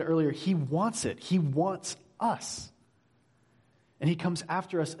I said earlier, he wants it. He wants us. And he comes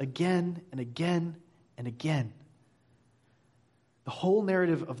after us again and again and again. The whole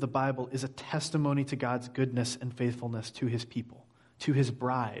narrative of the Bible is a testimony to God's goodness and faithfulness to his people, to his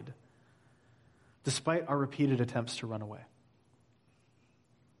bride, despite our repeated attempts to run away.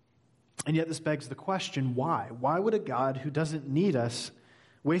 And yet this begs the question, why? Why would a God who doesn't need us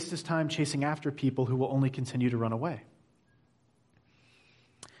waste his time chasing after people who will only continue to run away?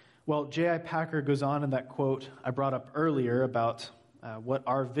 Well, J.I. Packer goes on in that quote I brought up earlier about what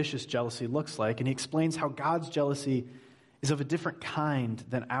our vicious jealousy looks like, and he explains how God's jealousy is of a different kind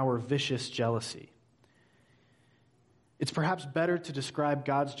than our vicious jealousy. It's perhaps better to describe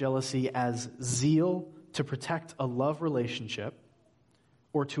God's jealousy as zeal to protect a love relationship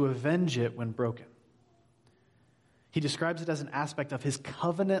or to avenge it when broken. He describes it as an aspect of his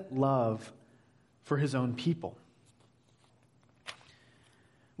covenant love for his own people.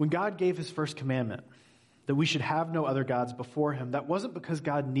 When God gave his first commandment, that we should have no other gods before him, that wasn't because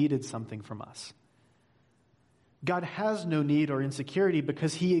God needed something from us. God has no need or insecurity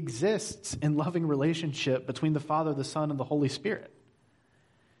because he exists in loving relationship between the Father, the Son, and the Holy Spirit.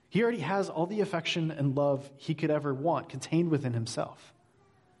 He already has all the affection and love he could ever want contained within himself.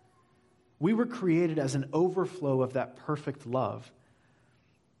 We were created as an overflow of that perfect love.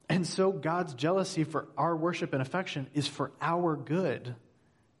 And so God's jealousy for our worship and affection is for our good,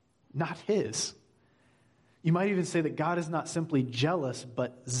 not his. You might even say that God is not simply jealous,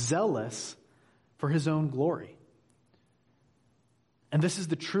 but zealous for his own glory. And this is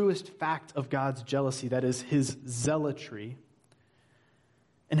the truest fact of God's jealousy, that is his zealotry.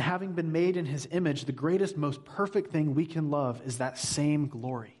 And having been made in his image, the greatest, most perfect thing we can love is that same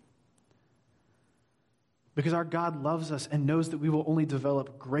glory. Because our God loves us and knows that we will only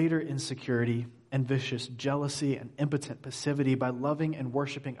develop greater insecurity and vicious jealousy and impotent passivity by loving and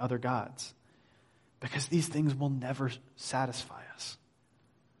worshiping other gods. Because these things will never satisfy us.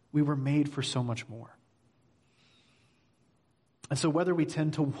 We were made for so much more. And so whether we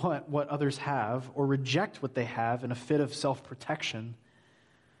tend to want what others have or reject what they have in a fit of self-protection,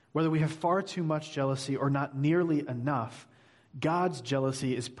 whether we have far too much jealousy or not nearly enough, God's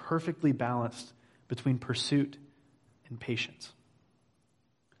jealousy is perfectly balanced between pursuit and patience.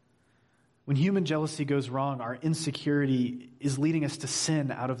 When human jealousy goes wrong, our insecurity is leading us to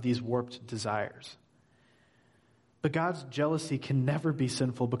sin out of these warped desires. But God's jealousy can never be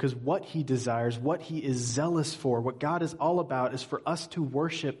sinful because what he desires, what he is zealous for, what God is all about is for us to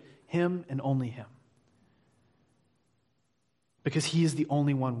worship him and only him. Because he is the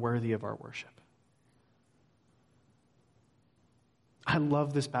only one worthy of our worship. I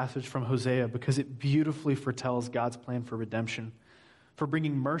love this passage from Hosea because it beautifully foretells God's plan for redemption, for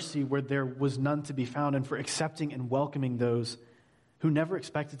bringing mercy where there was none to be found, and for accepting and welcoming those who never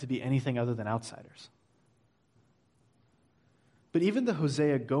expected to be anything other than outsiders. But even the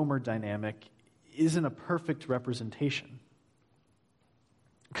Hosea-Gomer dynamic isn't a perfect representation.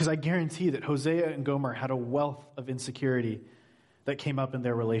 Because I guarantee that Hosea and Gomer had a wealth of insecurity that came up in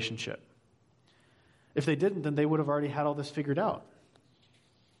their relationship. If they didn't, then they would have already had all this figured out.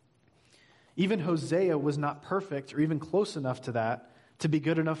 Even Hosea was not perfect or even close enough to that to be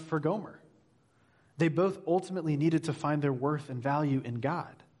good enough for Gomer. They both ultimately needed to find their worth and value in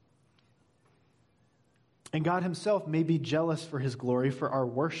God. And God himself may be jealous for his glory, for our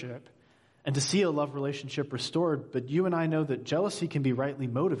worship, and to see a love relationship restored, but you and I know that jealousy can be rightly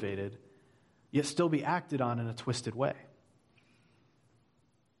motivated, yet still be acted on in a twisted way.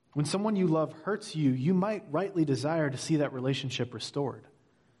 When someone you love hurts you, you might rightly desire to see that relationship restored.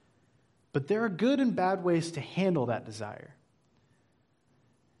 But there are good and bad ways to handle that desire.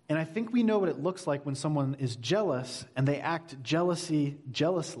 And I think we know what it looks like when someone is jealous and they act jealously,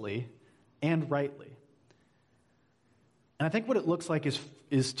 and rightly. And I think what it looks like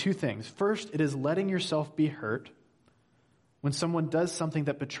is two things. First, it is letting yourself be hurt when someone does something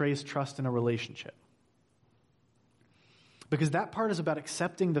that betrays trust in a relationship. Because that part is about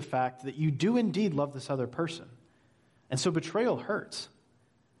accepting the fact that you do indeed love this other person. And so betrayal hurts.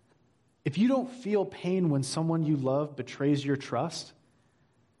 If you don't feel pain when someone you love betrays your trust,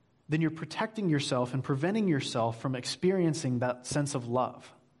 then you're protecting yourself and preventing yourself from experiencing that sense of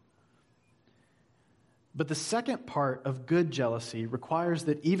love. But the second part of good jealousy requires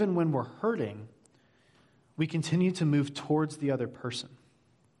that even when we're hurting, we continue to move towards the other person.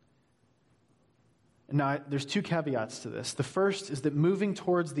 Now, there's two caveats to this. The first is that moving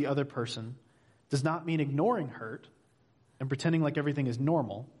towards the other person does not mean ignoring hurt and pretending like everything is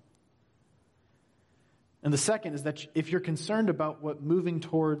normal. And the second is that if you're concerned about what moving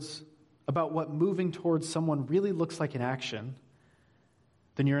towards someone really looks like in action,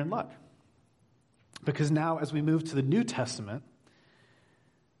 then you're in luck. Because now, as we move to the New Testament,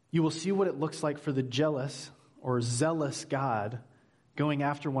 you will see what it looks like for the jealous or zealous God going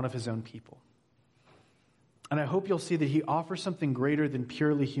after one of his own people. And I hope you'll see that he offers something greater than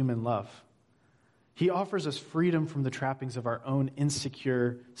purely human love. He offers us freedom from the trappings of our own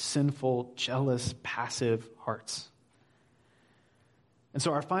insecure, sinful, jealous, passive hearts. And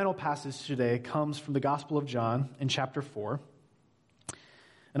so our final passage today comes from the Gospel of John in chapter 4.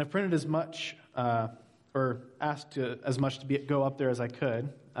 And I've printed as much, or asked as much to go up there as I could.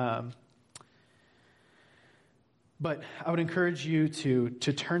 But I would encourage you to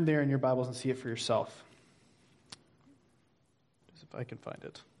turn there in your Bibles and see it for yourself. If I can find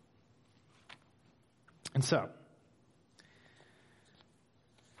it. And so,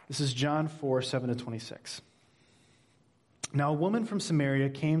 this is John 4, 7-26. Now a woman from Samaria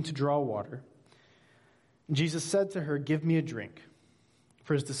came to draw water. And Jesus said to her, "Give me a drink."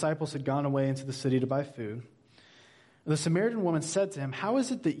 For his disciples had gone away into the city to buy food. And the Samaritan woman said to him, "How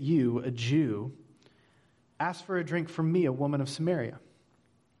is it that you, a Jew, ask for a drink from me, a woman of Samaria?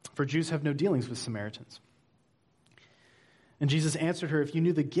 For Jews have no dealings with Samaritans." And Jesus answered her, "If you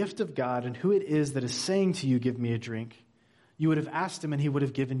knew the gift of God and who it is that is saying to you, 'Give me a drink,' you would have asked him and he would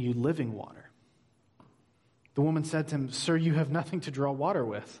have given you living water." The woman said to him, "Sir, you have nothing to draw water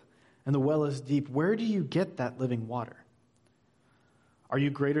with, and the well is deep. Where do you get that living water? Are you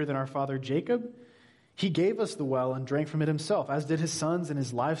greater than our father Jacob? He gave us the well and drank from it himself, as did his sons and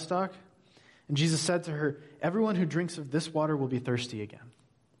his livestock." And Jesus said to her, "Everyone who drinks of this water will be thirsty again.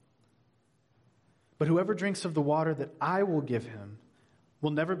 But whoever drinks of the water that I will give him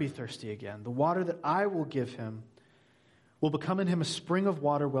will never be thirsty again. The water that I will give him will become in him a spring of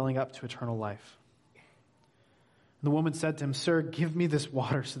water welling up to eternal life." And the woman said to him, "Sir, give me this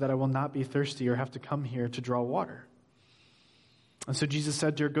water so that I will not be thirsty or have to come here to draw water." And so Jesus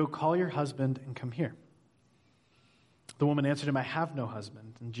said to her, "Go call your husband and come here." The woman answered him, "I have no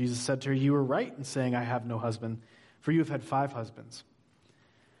husband." And Jesus said to her, "You were right in saying, 'I have no husband,' for you have had 5 husbands.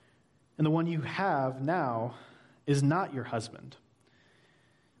 And the one you have now is not your husband.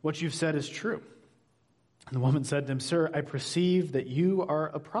 What you've said is true." And the woman said to him, "Sir, I perceive that you are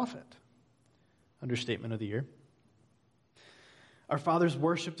a prophet." Understatement of the year. "Our fathers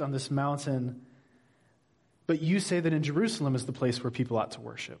worshipped on this mountain, but you say that in Jerusalem is the place where people ought to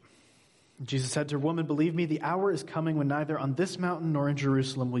worship." And Jesus said to her, "Woman, believe me, the hour is coming when neither on this mountain nor in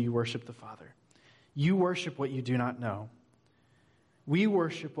Jerusalem will you worship the Father. You worship what you do not know. We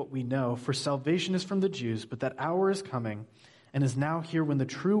worship what we know, for salvation is from the Jews, but that hour is coming and is now here when the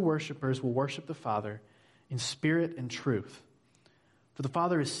true worshipers will worship the Father in spirit and truth. For the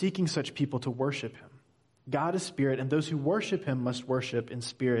Father is seeking such people to worship him. God is spirit, and those who worship him must worship in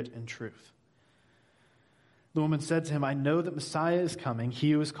spirit and truth." The woman said to him, "I know that Messiah is coming,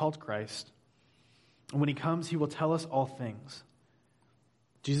 he who is called Christ. And when he comes, he will tell us all things."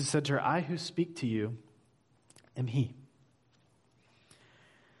 Jesus said to her, "I who speak to you am he."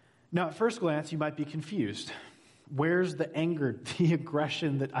 Now, at first glance, you might be confused. Where's the anger, the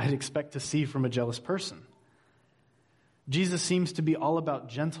aggression that I'd expect to see from a jealous person? Jesus seems to be all about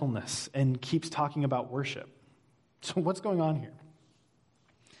gentleness and keeps talking about worship. So what's going on here?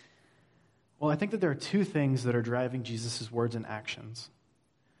 Well, I think that there are 2 things that are driving Jesus' words and actions.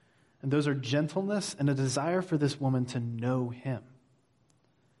 And those are gentleness and a desire for this woman to know him.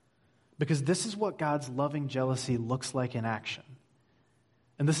 Because this is what God's loving jealousy looks like in action.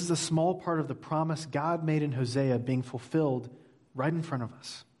 And this is a small part of the promise God made in Hosea being fulfilled right in front of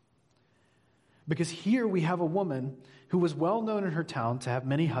us. Because here we have a woman who was well known in her town to have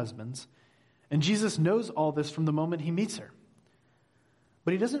many husbands, and Jesus knows all this from the moment he meets her.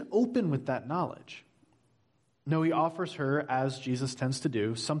 But he doesn't open with that knowledge. No, he offers her, as Jesus tends to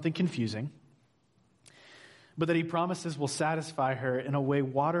do, something confusing, but that he promises will satisfy her in a way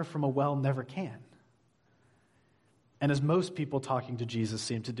water from a well never can. And as most people talking to Jesus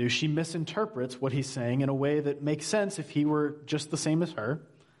seem to do, she misinterprets what he's saying in a way that makes sense if he were just the same as her.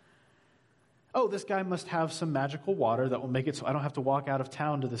 Oh, this guy must have some magical water that will make it so I don't have to walk out of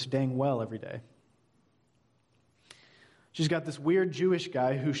town to this dang well every day. She's got this weird Jewish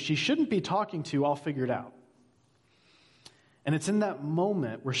guy who she shouldn't be talking to all figured out. And it's in that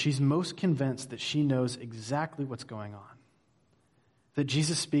moment where she's most convinced that she knows exactly what's going on, that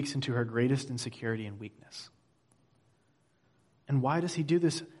Jesus speaks into her greatest insecurity and weakness. And why does he do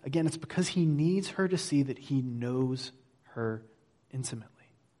this? Again, it's because he needs her to see that he knows her intimately.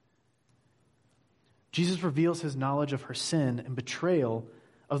 Jesus reveals his knowledge of her sin and betrayal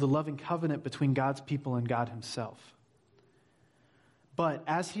of the loving covenant between God's people and God himself. But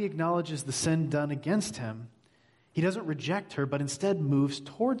as he acknowledges the sin done against him, he doesn't reject her, but instead moves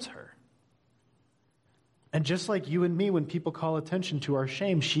towards her. And just like you and me, when people call attention to our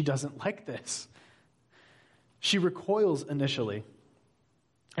shame, she doesn't like this. She recoils initially,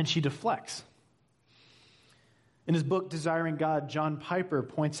 and she deflects. In his book, Desiring God, John Piper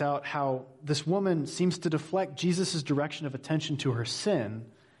points out how this woman seems to deflect Jesus' direction of attention to her sin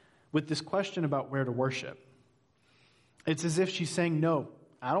with this question about where to worship. It's as if she's saying, no,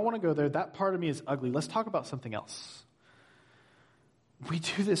 I don't want to go there. That part of me is ugly. Let's talk about something else. We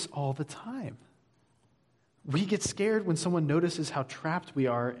do this all the time. We get scared when someone notices how trapped we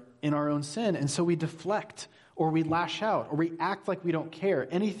are in our own sin, and so we deflect, or we lash out, or we act like we don't care,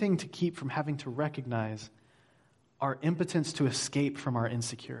 anything to keep from having to recognize our impotence to escape from our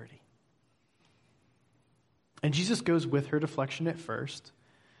insecurity. And Jesus goes with her deflection at first,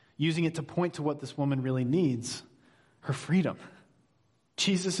 using it to point to what this woman really needs, her freedom.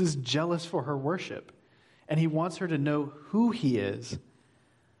 Jesus is jealous for her worship, and he wants her to know who he is,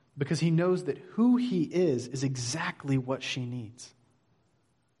 because he knows that who he is exactly what she needs.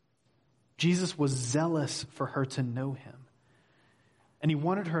 Jesus was zealous for her to know him, and he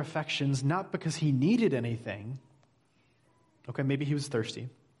wanted her affections not because he needed anything. Okay, maybe he was thirsty.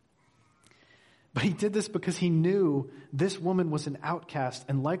 But he did this because he knew this woman was an outcast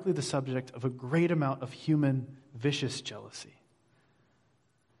and likely the subject of a great amount of human vicious jealousy.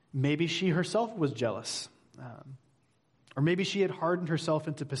 Maybe she herself was jealous. Or maybe she had hardened herself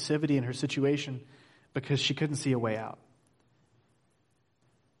into passivity in her situation because she couldn't see a way out.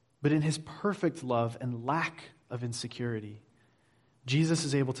 But in his perfect love and lack of insecurity, Jesus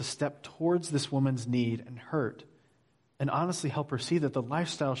is able to step towards this woman's need and hurt and honestly help her see that the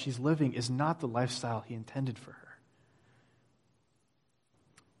lifestyle she's living is not the lifestyle he intended for her.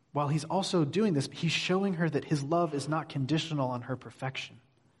 While he's also doing this, he's showing her that his love is not conditional on her perfection.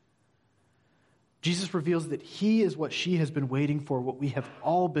 Jesus reveals that he is what she has been waiting for, what we have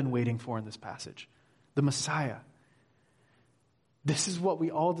all been waiting for in this passage, the Messiah. This is what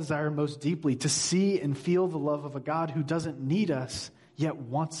we all desire most deeply, to see and feel the love of a God who doesn't need us, yet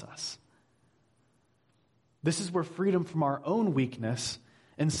wants us. This is where freedom from our own weakness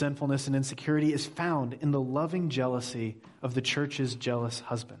and sinfulness and insecurity is found in the loving jealousy of the church's jealous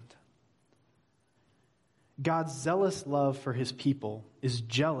husband. God's zealous love for his people is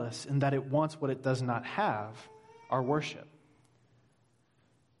jealous in that it wants what it does not have, our worship.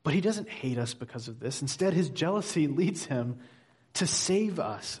 But he doesn't hate us because of this. Instead, his jealousy leads him to save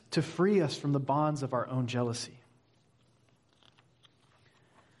us, to free us from the bonds of our own jealousy.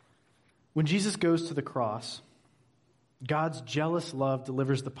 When Jesus goes to the cross, God's jealous love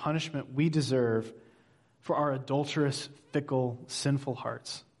delivers the punishment we deserve for our adulterous, fickle, sinful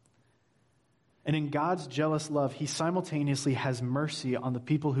hearts. And in God's jealous love, he simultaneously has mercy on the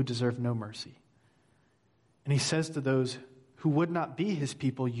people who deserve no mercy. And he says to those who would not be his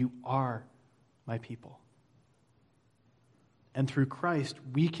people, you are my people. And through Christ,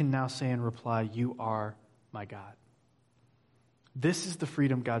 we can now say in reply, you are my God. This is the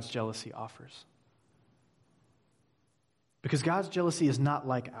freedom God's jealousy offers. Because God's jealousy is not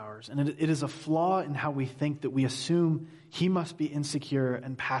like ours, and it is a flaw in how we think that we assume he must be insecure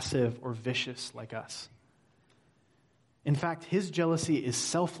and passive or vicious like us. In fact, his jealousy is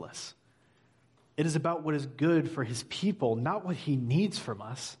selfless. It is about what is good for his people, not what he needs from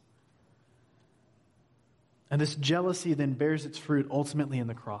us. And this jealousy then bears its fruit ultimately in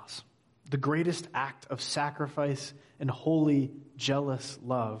the cross, the greatest act of sacrifice and holy, jealous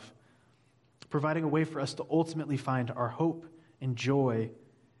love, providing a way for us to ultimately find our hope and joy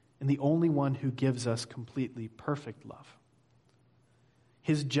in the only one who gives us completely perfect love.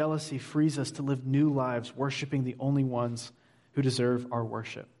 His jealousy frees us to live new lives, worshiping the only ones who deserve our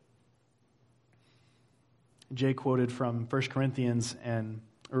worship. Jay quoted from 1 Corinthians and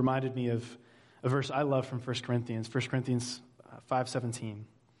reminded me of a verse I love from 1 Corinthians 5:17.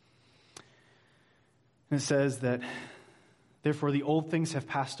 And it says that, therefore the old things have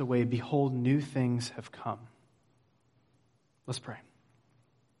passed away, behold, new things have come. Let's pray.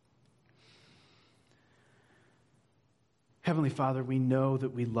 Heavenly Father, we know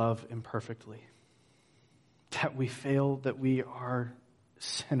that we love imperfectly, that we fail, that we are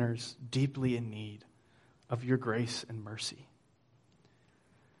sinners deeply in need of your grace and mercy.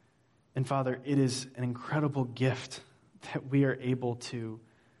 And Father, it is an incredible gift that we are able to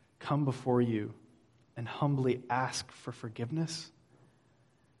come before you and humbly ask for forgiveness.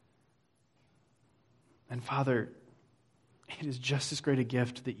 And Father, it is just as great a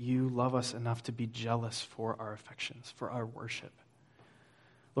gift that you love us enough to be jealous for our affections, for our worship.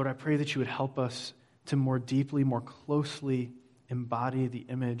 Lord, I pray that you would help us to more deeply, more closely embody the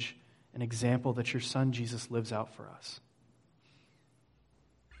image and example that your Son Jesus lives out for us.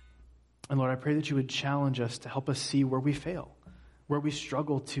 And Lord, I pray that you would challenge us to help us see where we fail, where we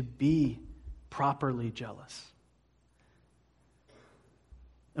struggle to be properly jealous.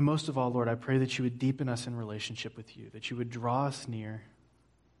 And most of all, Lord, I pray that you would deepen us in relationship with you, that you would draw us near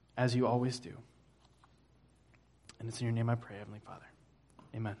as you always do. And it's in your name I pray, Heavenly Father.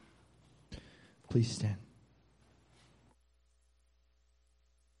 Amen. Please stand.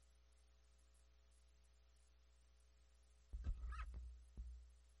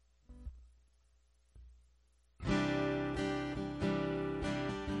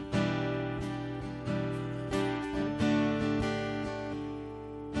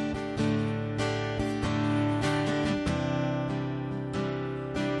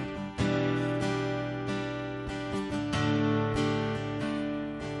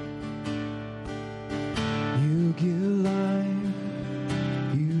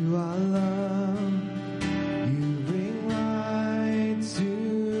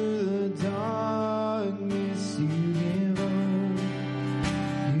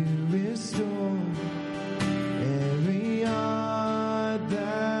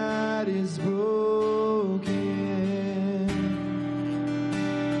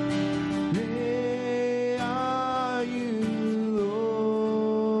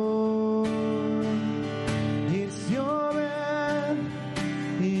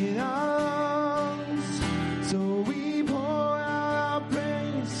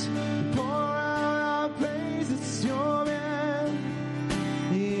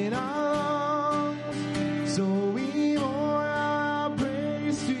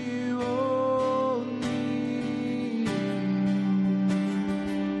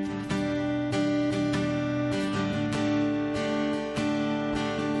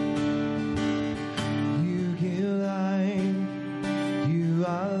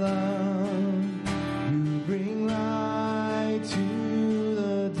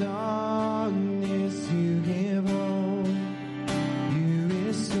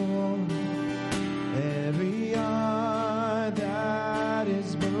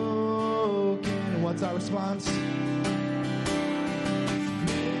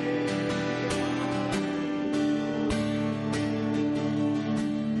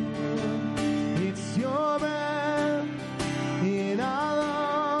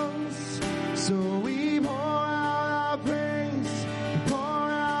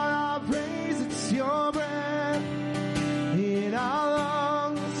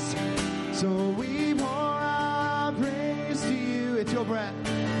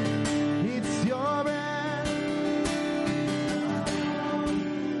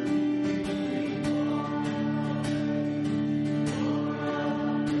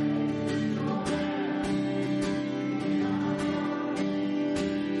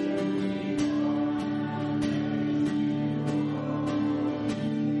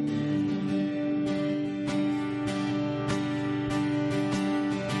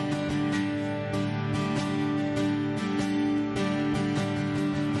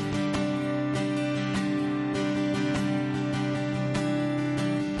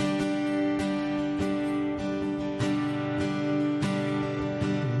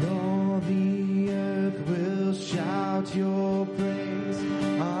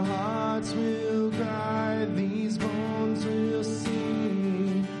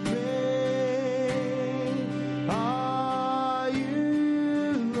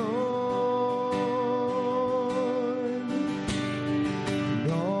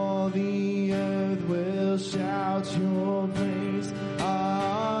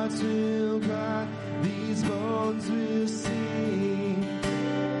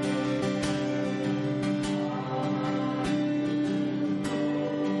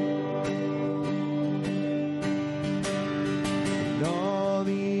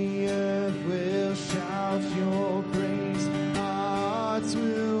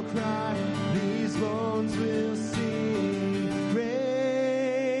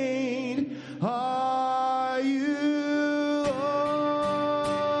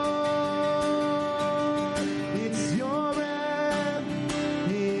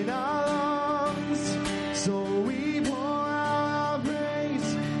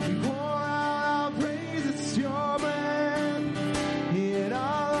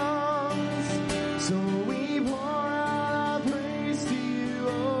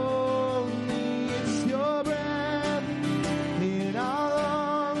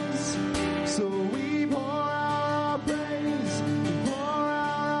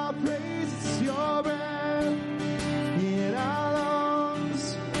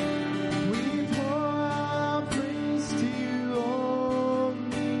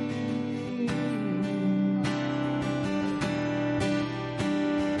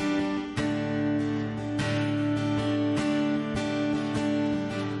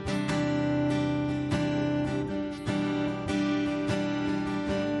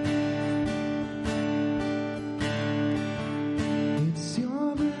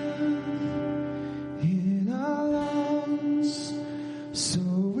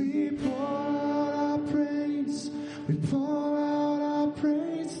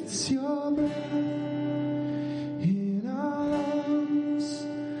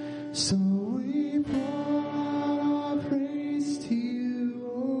 So we pour our praise to you,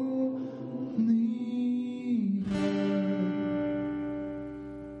 only God.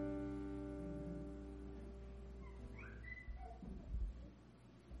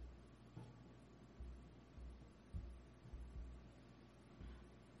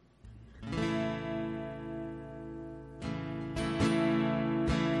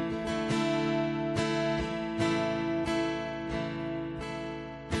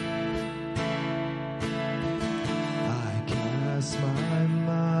 I cast my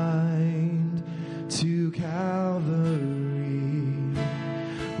mind to Calvary,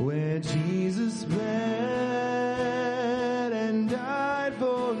 where Jesus bled and died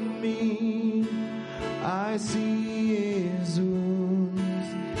for me. I see his wounds,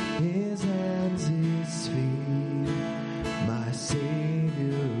 his hands, his feet, my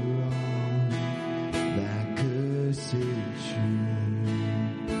Savior on that cursed tree.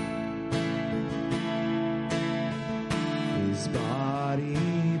 His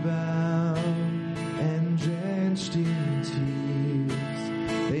body bound and drenched in tears,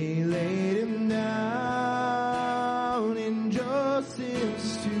 they laid him down in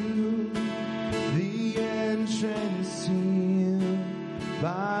Joseph's tomb. The entrance sealed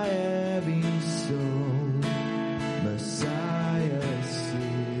by every stone, Messiah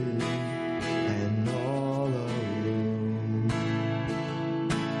stood and all alone.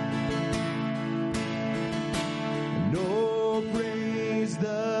 No, praise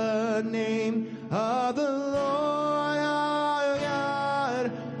the name of the Lord our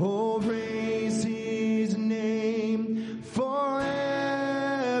God. Oh, praise his name forevermore.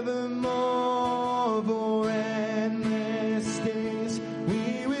 For endless days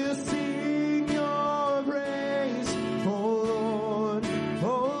we will sing your praise. Oh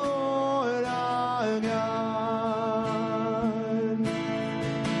Lord our God.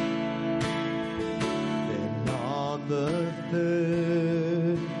 Then on the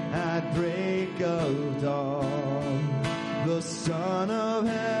third, at break of dawn, the Son of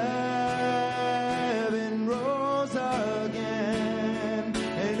Heaven rose again.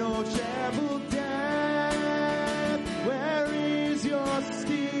 And oh, terrible death, where is your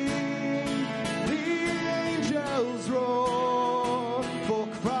sting? The angels roar for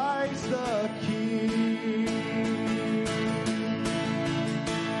Christ the King.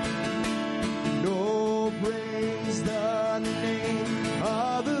 No, praise the name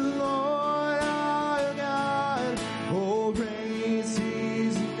of the Lord our God. Oh, praise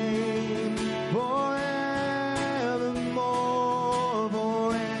his name forevermore.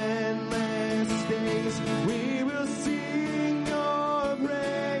 For endless days we will sing your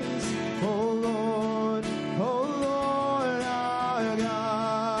praise. Oh Lord our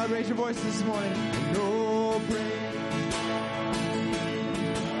God. Raise your voice this morning. No, praise.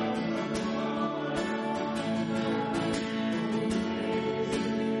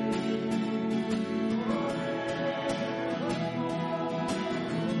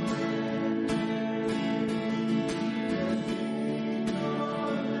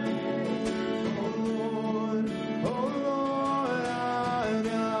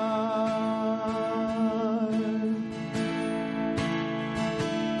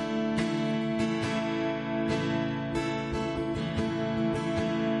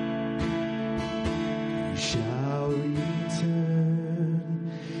 Shall return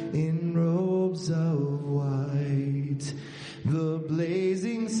in robes of white. The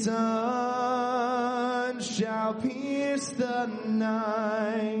blazing sun shall pierce the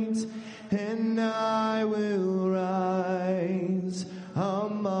night, and I will rise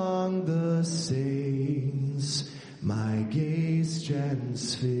among the saints, my gaze transfixed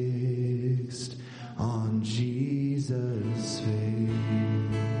on Jesus' face.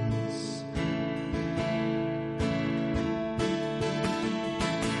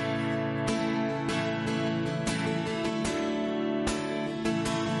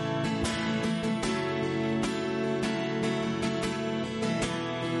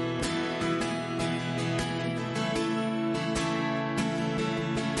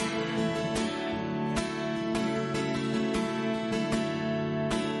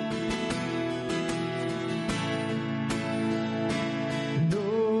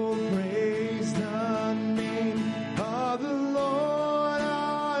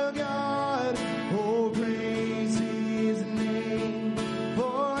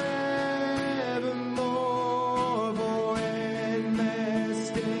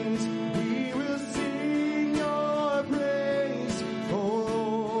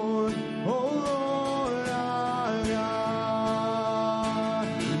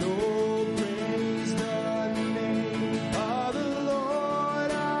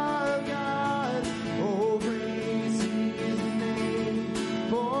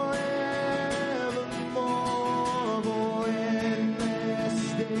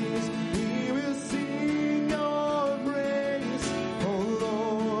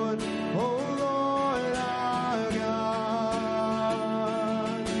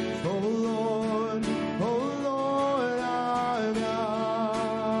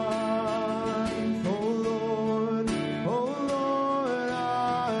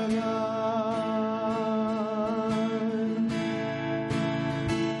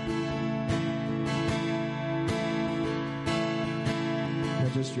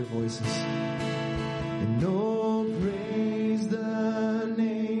 Jesus. And oh, praise the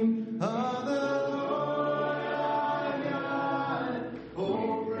name of the Lord our God.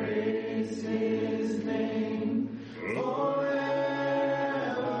 Oh, praise his name forevermore.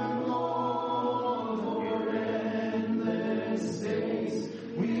 For endless days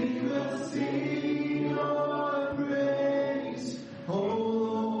we will sing your praise. Oh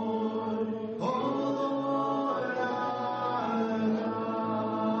Lord, our God.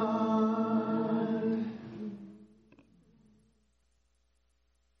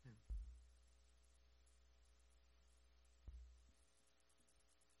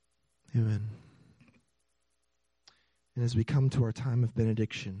 Amen. And as we come to our time of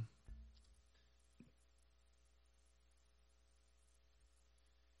benediction,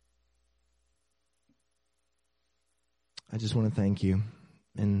 I just want to thank you.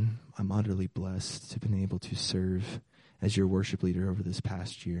 And I'm utterly blessed to have been able to serve as your worship leader over this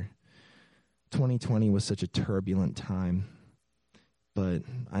past year. 2020 was such a turbulent time, but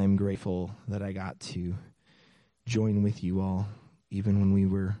I am grateful that I got to join with you all, even when we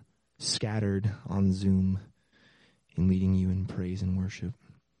were scattered on Zoom, in leading you in praise and worship.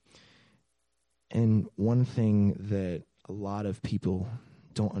 And one thing that a lot of people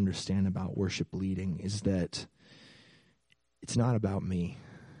don't understand about worship leading is that it's not about me.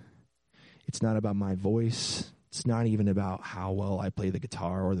 It's not about my voice. It's not even about how well I play the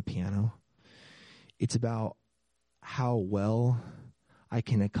guitar or the piano. It's about how well I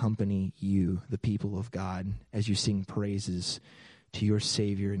can accompany you, the people of God, as you sing praises to your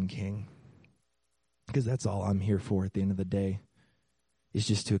Savior and King. Because that's all I'm here for at the end of the day, is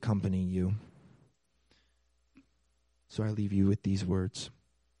just to accompany you. So I leave you with these words.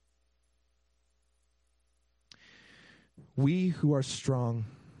 We who are strong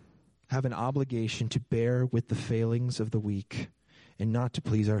have an obligation to bear with the failings of the weak and not to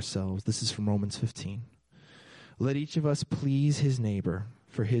please ourselves. This is from Romans 15. Let each of us please his neighbor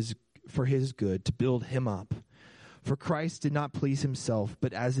for his good, to build him up. For Christ did not please himself,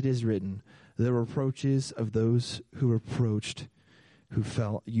 but as it is written, the reproaches of those who reproached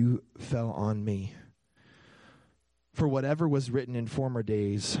you fell on me. For whatever was written in former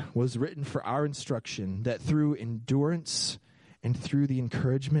days was written for our instruction, that through endurance and through the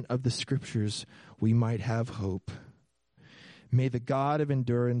encouragement of the Scriptures we might have hope. May the God of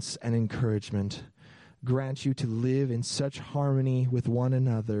endurance and encouragement grant you to live in such harmony with one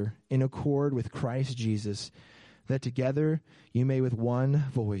another, in accord with Christ Jesus, that together you may with one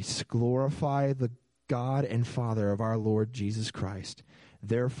voice glorify the God and Father of our Lord Jesus Christ.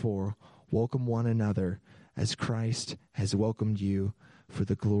 Therefore, welcome one another as Christ has welcomed you for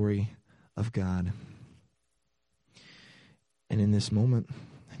the glory of God. And in this moment,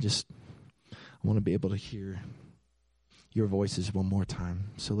 I want to be able to hear your voices one more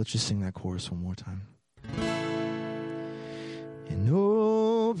time. So let's just sing that chorus one more time. And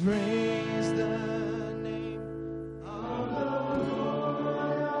oh, praise the name of the Lord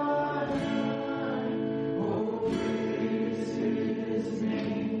our God. Oh, praise his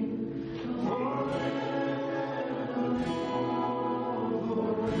name forevermore.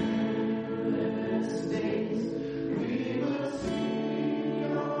 For endless days we will sing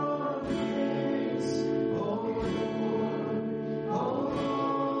your praise. Oh Lord, our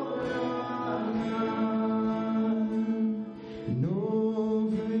God. No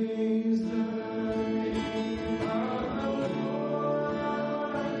praise the name of the Lord our God.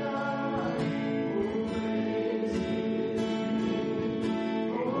 Oh, praise his name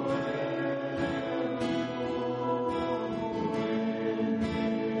forevermore.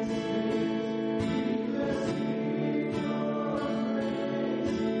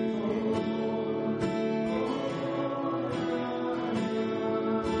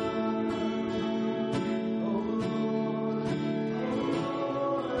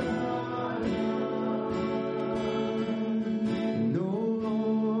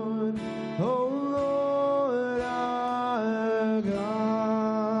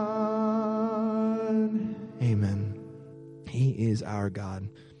 Amen. He is our God,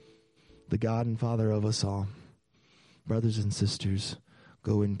 the God and Father of us all. Brothers and sisters,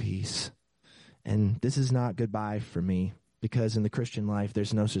 go in peace. And this is not goodbye for me, because in the Christian life,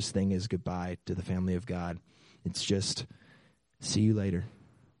 there's no such thing as goodbye to the family of God. It's just, see you later.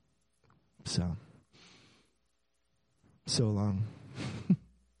 So long.